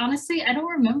I honestly, I don't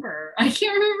remember. I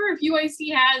can't remember if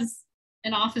UIC has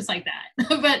an office like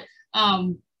that. But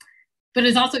but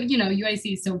it's also, you know,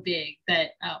 UIC is so big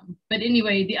that, but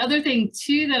anyway, the other thing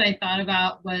too that I thought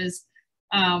about was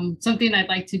something I'd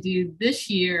like to do this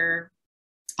year.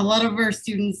 A lot of our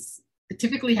students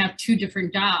typically have two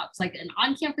different jobs, like an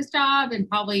on-campus job and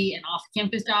probably an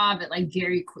off-campus job at like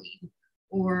Dairy Queen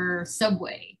or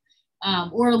Subway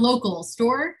or a local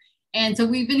store. And so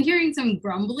we've been hearing some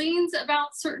grumblings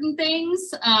about certain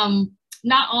things,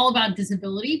 not all about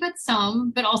disability, but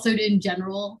some, but also in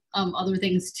general, other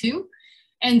things too.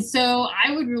 And so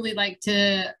I would really like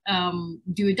to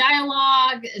do a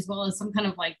dialogue as well as some kind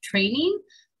of like training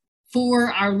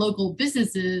for our local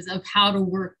businesses of how to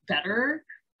work better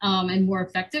and more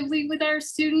effectively with our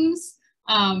students.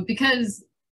 Because,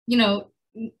 you know,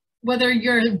 whether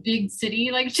you're a big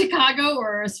city like Chicago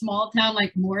or a small town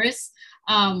like Morris,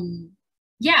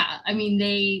 yeah, I mean,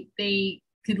 they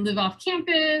could live off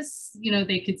campus, you know,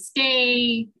 they could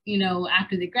stay, you know,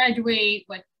 after they graduate,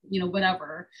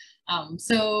 whatever.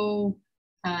 So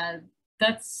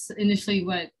that's initially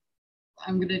what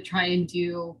I'm gonna try and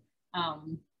do.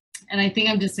 And I think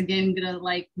I'm just, again, gonna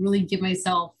like really give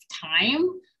myself time.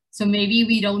 So maybe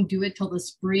we don't do it till the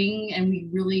spring and we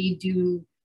really do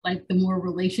like the more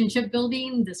relationship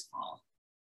building this fall.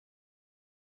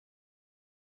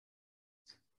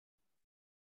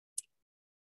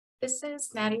 This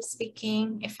is Naty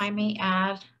speaking. If I may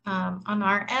add, on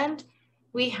our end,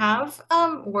 we have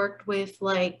worked with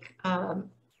like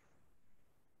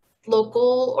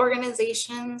local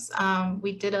organizations.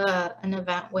 We did an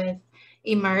event with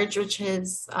Emerge, which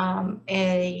is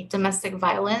a domestic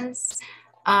violence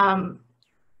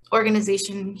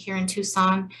organization here in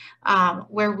Tucson,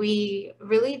 where we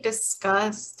really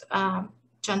discussed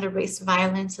gender-based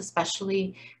violence,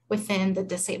 especially within the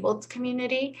disabled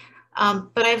community.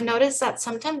 But I've noticed that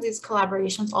sometimes these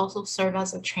collaborations also serve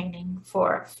as a training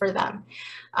for them.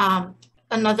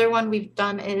 Another one we've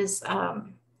done is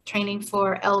training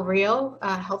for El Rio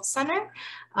Health Center.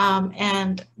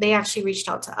 And they actually reached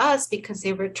out to us because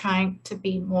they were trying to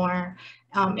be more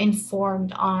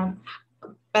informed on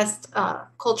best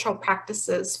cultural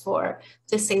practices for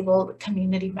disabled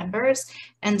community members.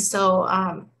 And so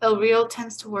El Rio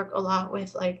tends to work a lot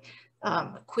with like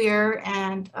queer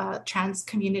and trans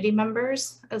community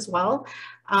members as well.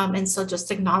 And so just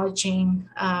acknowledging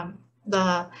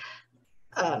the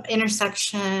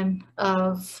intersection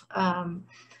of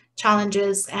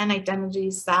challenges and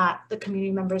identities that the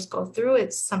community members go through.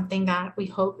 It's something that we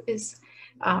hope is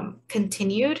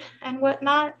continued and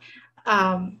whatnot.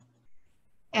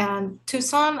 And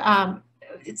Tucson,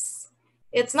 it's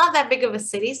not that big of a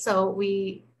city, so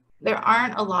there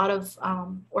aren't a lot of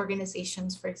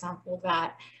organizations, for example,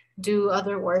 that do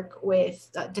other work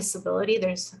with disability.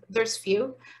 There's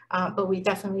few, but we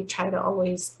definitely try to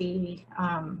always be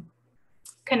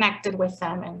connected with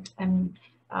them. And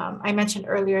I mentioned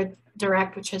earlier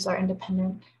Direct, which is our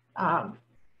independent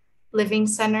living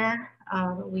center.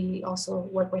 We also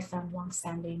work with them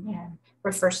longstanding and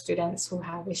refer students who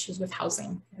have issues with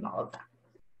housing and all of that.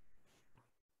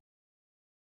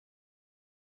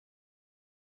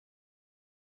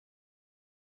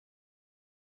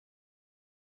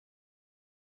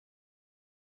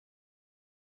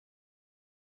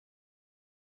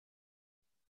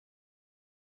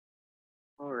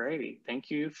 Alrighty, thank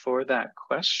you for that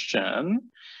question.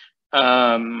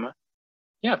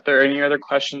 Yeah, if there are any other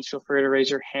questions, feel free to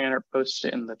raise your hand or post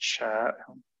it in the chat.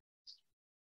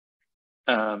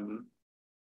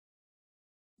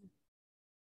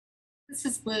 This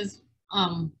is Liz.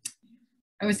 I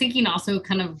was thinking also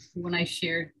kind of when I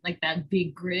shared like that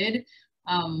big grid,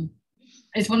 I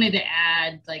just wanted to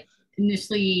add like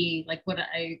initially, like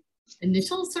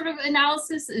initial sort of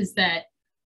analysis is that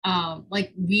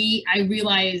like I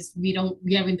realized we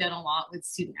haven't done a lot with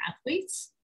student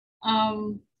athletes.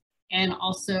 And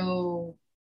also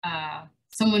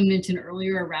someone mentioned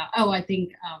earlier around, I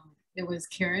think it was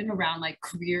Karen, around like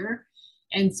career.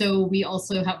 And so we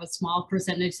also have a small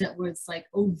percentage that was like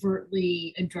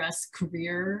overtly address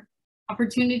career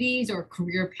opportunities or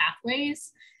career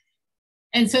pathways.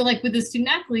 And so like with the student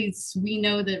athletes, we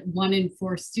know that 1 in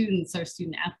 4 students are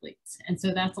student athletes. And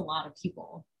so that's a lot of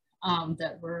people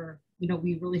that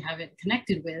we really haven't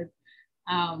connected with.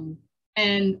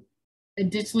 And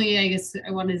additionally, I guess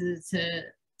I wanted to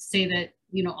say that,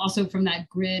 also from that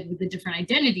grid with the different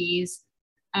identities,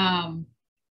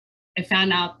 I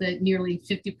found out that nearly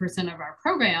 50% of our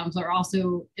programs are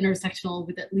also intersectional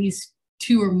with at least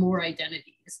 2 or more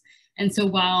identities. And so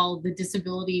while the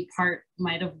disability part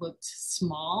might have looked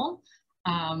small,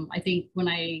 I think when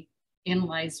I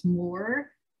analyze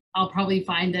more, I'll probably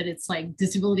find that it's like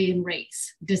disability and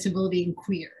race, disability and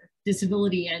queer,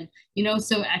 disability and,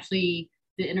 so actually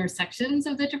the intersections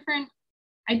of the different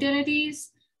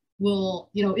identities will,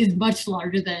 is much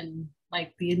larger than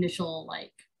like the initial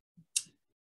like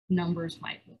numbers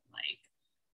might look like.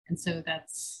 And so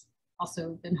that's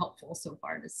also been helpful so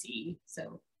far to see.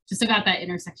 So just about that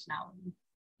intersectionality.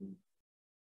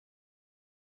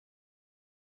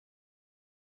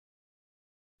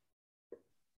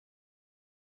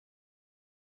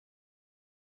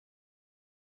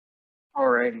 All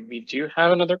right, we do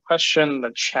have another question in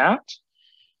the chat.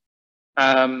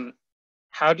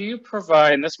 How do you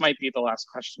provide, and this might be the last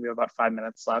question, we have about 5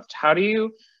 minutes left. How do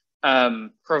you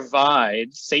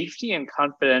provide safety and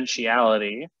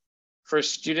confidentiality for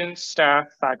students, staff,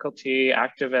 faculty,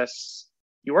 activists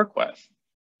you work with,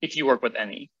 if you work with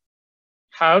any?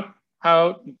 How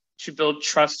to build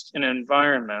trust in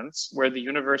environments where the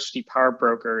university power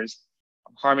brokers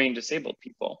are harming disabled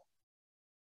people?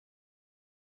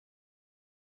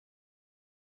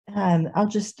 I'll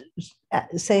just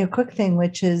say a quick thing,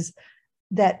 which is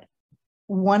that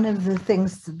one of the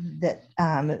things that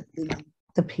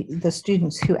the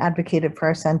students who advocated for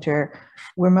our center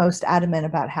were most adamant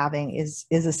about having is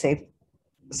a safe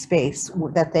space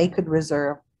that they could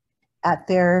reserve at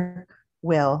their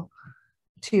will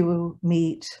to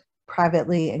meet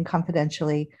privately and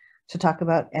confidentially to talk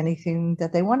about anything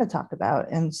that they want to talk about.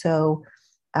 And so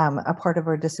a part of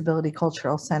our Disability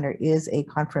Cultural Center is a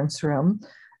conference room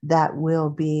that will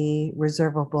be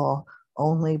reservable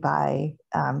only by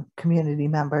community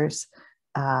members,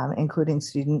 including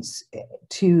students,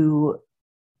 to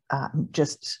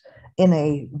just in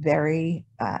a very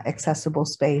accessible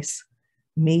space,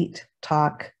 meet,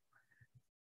 talk,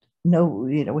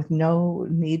 with no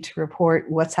need to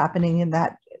report what's happening in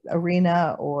that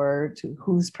arena or to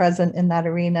who's present in that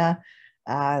arena,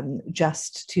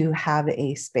 just to have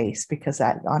a space, because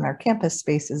that on our campus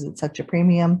spaces, it's such a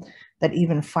premium that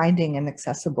even finding an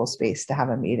accessible space to have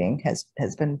a meeting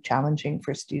has been challenging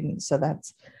for students. So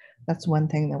that's one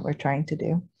thing that we're trying to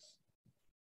do.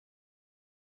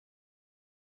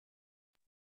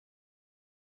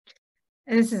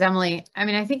 This is Emily. I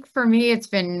mean, I think for me, it's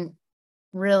been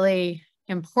really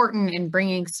important in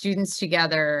bringing students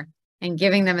together and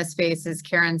giving them a space, as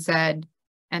Karen said,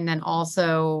 and then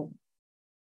also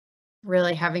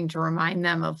really having to remind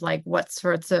them of like what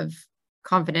sorts of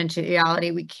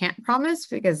confidentiality we can't promise,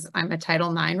 because I'm a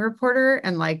Title IX reporter,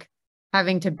 and like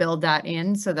having to build that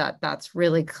in so that that's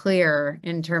really clear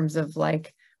in terms of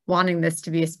like wanting this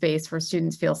to be a space where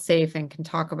students feel safe and can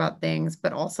talk about things,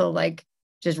 but also like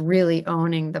just really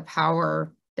owning the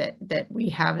power that we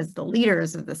have as the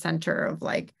leaders of the center of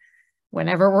like,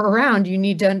 whenever we're around, you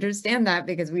need to understand that,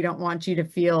 because we don't want you to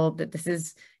feel that this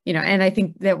is, and I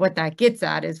think that what that gets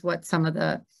at is what some of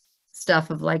the stuff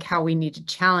of like how we need to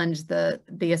challenge the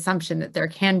assumption that there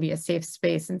can be a safe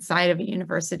space inside of a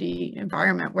university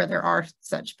environment where there are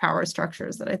such power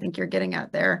structures that I think you're getting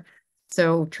at there.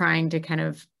 So trying to kind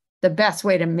of, the best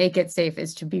way to make it safe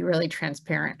is to be really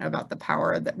transparent about the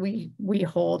power that we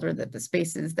hold, or that the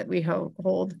spaces that we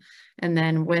hold. And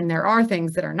then when there are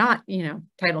things that are not,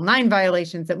 Title IX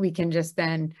violations, that we can just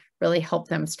then really help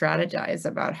them strategize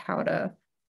about how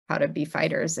to be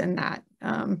fighters in that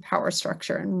power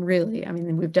structure. And really, I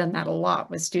mean, we've done that a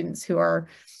lot with students who are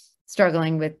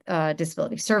struggling with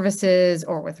disability services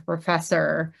or with a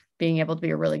professor, being able to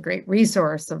be a really great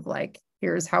resource of like,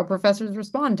 here's how professors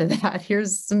respond to that.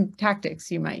 Here's some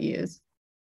tactics you might use.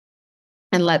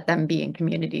 And let them be in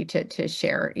community to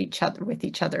share with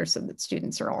each other so that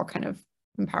students are all kind of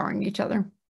empowering each other.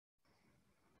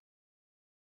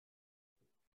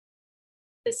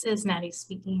 This is Naty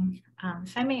speaking.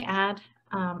 If I may add,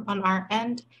 on our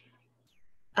end,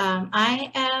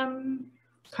 I am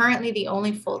currently the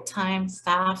only full-time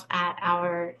staff at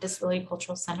our Disability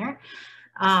Cultural Center.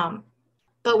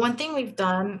 But one thing we've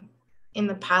done in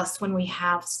the past when we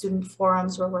have student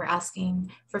forums where we're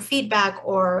asking for feedback,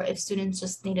 or if students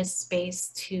just need a space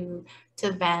to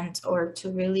vent or to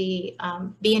really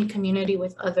be in community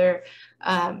with other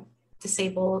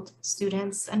disabled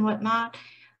students and whatnot,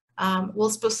 we'll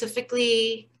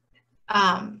specifically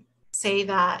say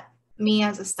that me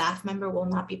as a staff member will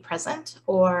not be present,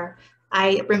 or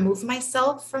I remove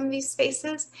myself from these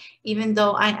spaces. Even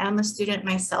though I am a student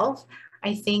myself,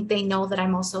 I think they know that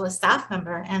I'm also a staff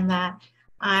member, and that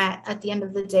at the end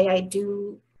of the day, I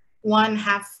do, one,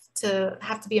 have to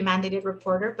be a mandated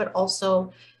reporter, but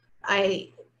also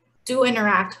I do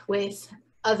interact with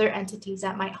other entities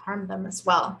that might harm them as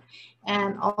well.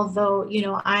 And although,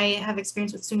 I have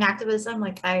experience with student activism,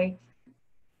 like I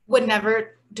would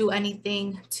never do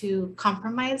anything to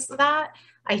compromise that.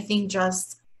 I think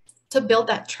just to build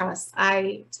that trust,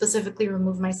 I specifically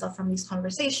remove myself from these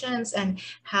conversations and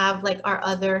have like our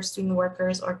other student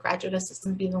workers or graduate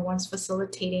assistants be the ones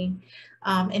facilitating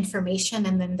information,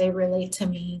 and then they relay to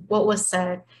me what was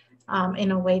said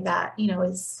in a way that, you know,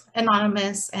 is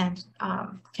anonymous and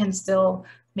can still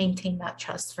maintain that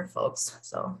trust for folks.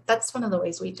 So that's one of the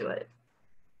ways we do it.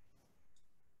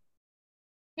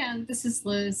 Yeah, this is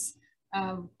Liz.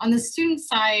 On the student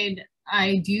side,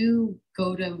 I do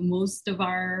go to most of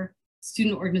our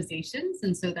student organizations,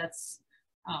 and so that's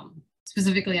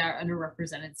specifically our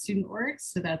underrepresented student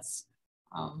orgs. So that's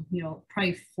you know,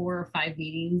 probably 4 or 5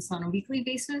 meetings on a weekly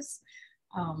basis,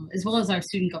 as well as our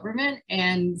student government.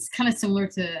 And it's kind of similar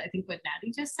to, I think, what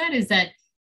Naty just said, is that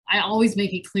I always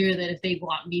make it clear that if they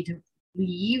want me to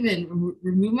leave and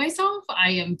remove myself,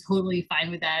 I am totally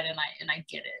fine with that, and I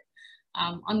get it.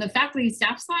 On the faculty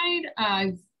staff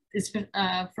side, it's been,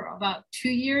 for about 2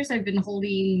 years, I've been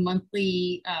holding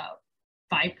monthly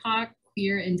BIPOC,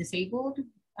 queer and disabled,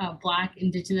 Black,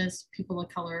 Indigenous, people of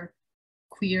color,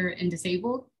 queer and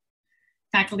disabled,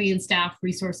 faculty and staff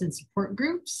resource and support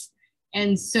groups.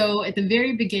 And so at the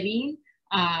very beginning,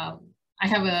 I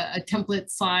have a template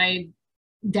slide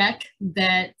deck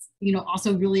that, you know,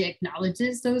 also really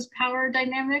acknowledges those power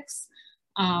dynamics.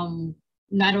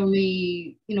 Not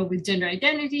only, you know, with gender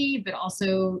identity, but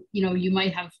also, you know, you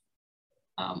might have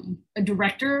a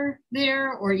director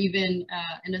there, or even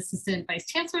an assistant vice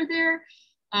chancellor there,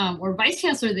 or vice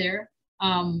chancellor there,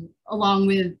 along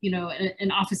with, you know,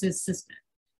 an office assistant.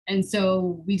 And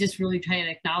so we just really try to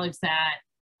acknowledge that.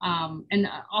 And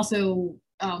also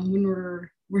when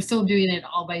we're still doing it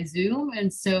all by Zoom.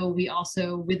 And so we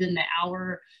also, within the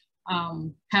hour,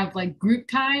 have like group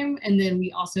time, and then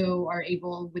we also are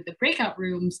able with the breakout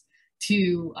rooms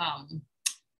to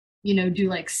you know, do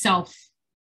like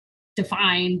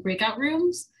self-defined breakout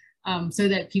rooms, so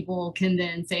that people can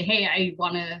then say, hey,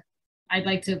 I'd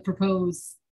like to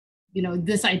propose, you know,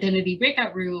 this identity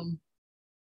breakout room,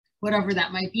 whatever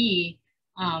that might be,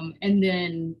 and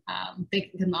then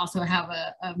they can also have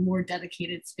a more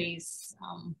dedicated space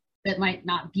that might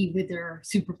not be with their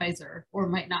supervisor or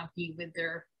might not be with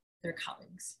their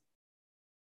colleagues.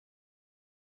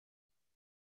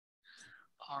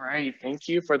 All right, thank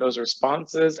you for those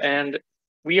responses. And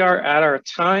we are at our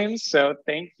time, so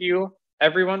thank you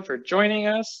everyone for joining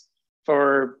us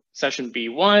for session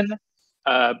B1,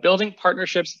 building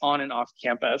partnerships on and off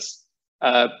campus.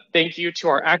 Thank you to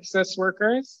our access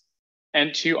workers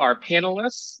and to our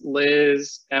panelists,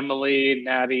 Liz, Emily,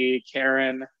 Naty,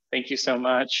 Karen, thank you so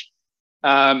much.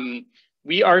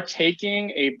 We are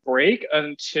taking a break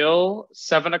until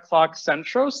 7 o'clock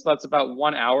Central, so that's about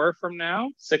 1 hour from now,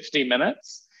 60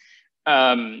 minutes.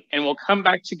 And we'll come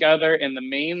back together in the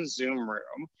main Zoom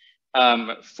room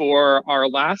for our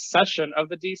last session of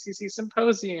the DCC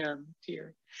Symposium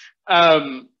here.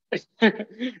 And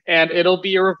it'll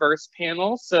be a reverse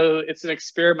panel, so it's an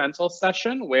experimental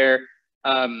session where,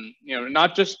 you know,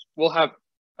 not just we'll have,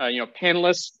 you know,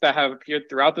 panelists that have appeared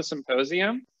throughout the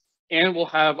symposium, and we'll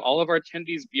have all of our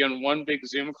attendees be on one big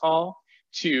Zoom call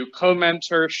to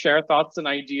co-mentor, share thoughts and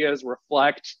ideas,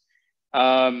 reflect,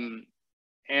 and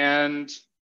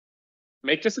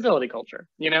make disability culture,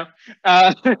 you know?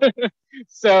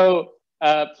 So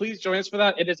please join us for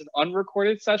that. It is an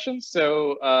unrecorded session,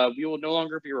 so we will no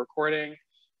longer be recording.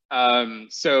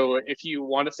 So if you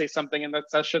want to say something in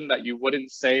that session that you wouldn't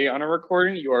say on a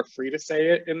recording, you are free to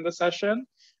say it in the session,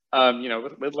 you know,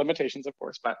 with limitations, of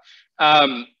course, but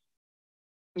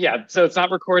yeah, so it's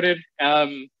not recorded.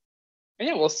 And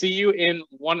yeah, we'll see you in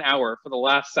 1 hour for the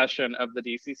last session of the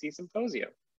DCC Symposium.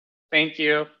 Thank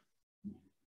you.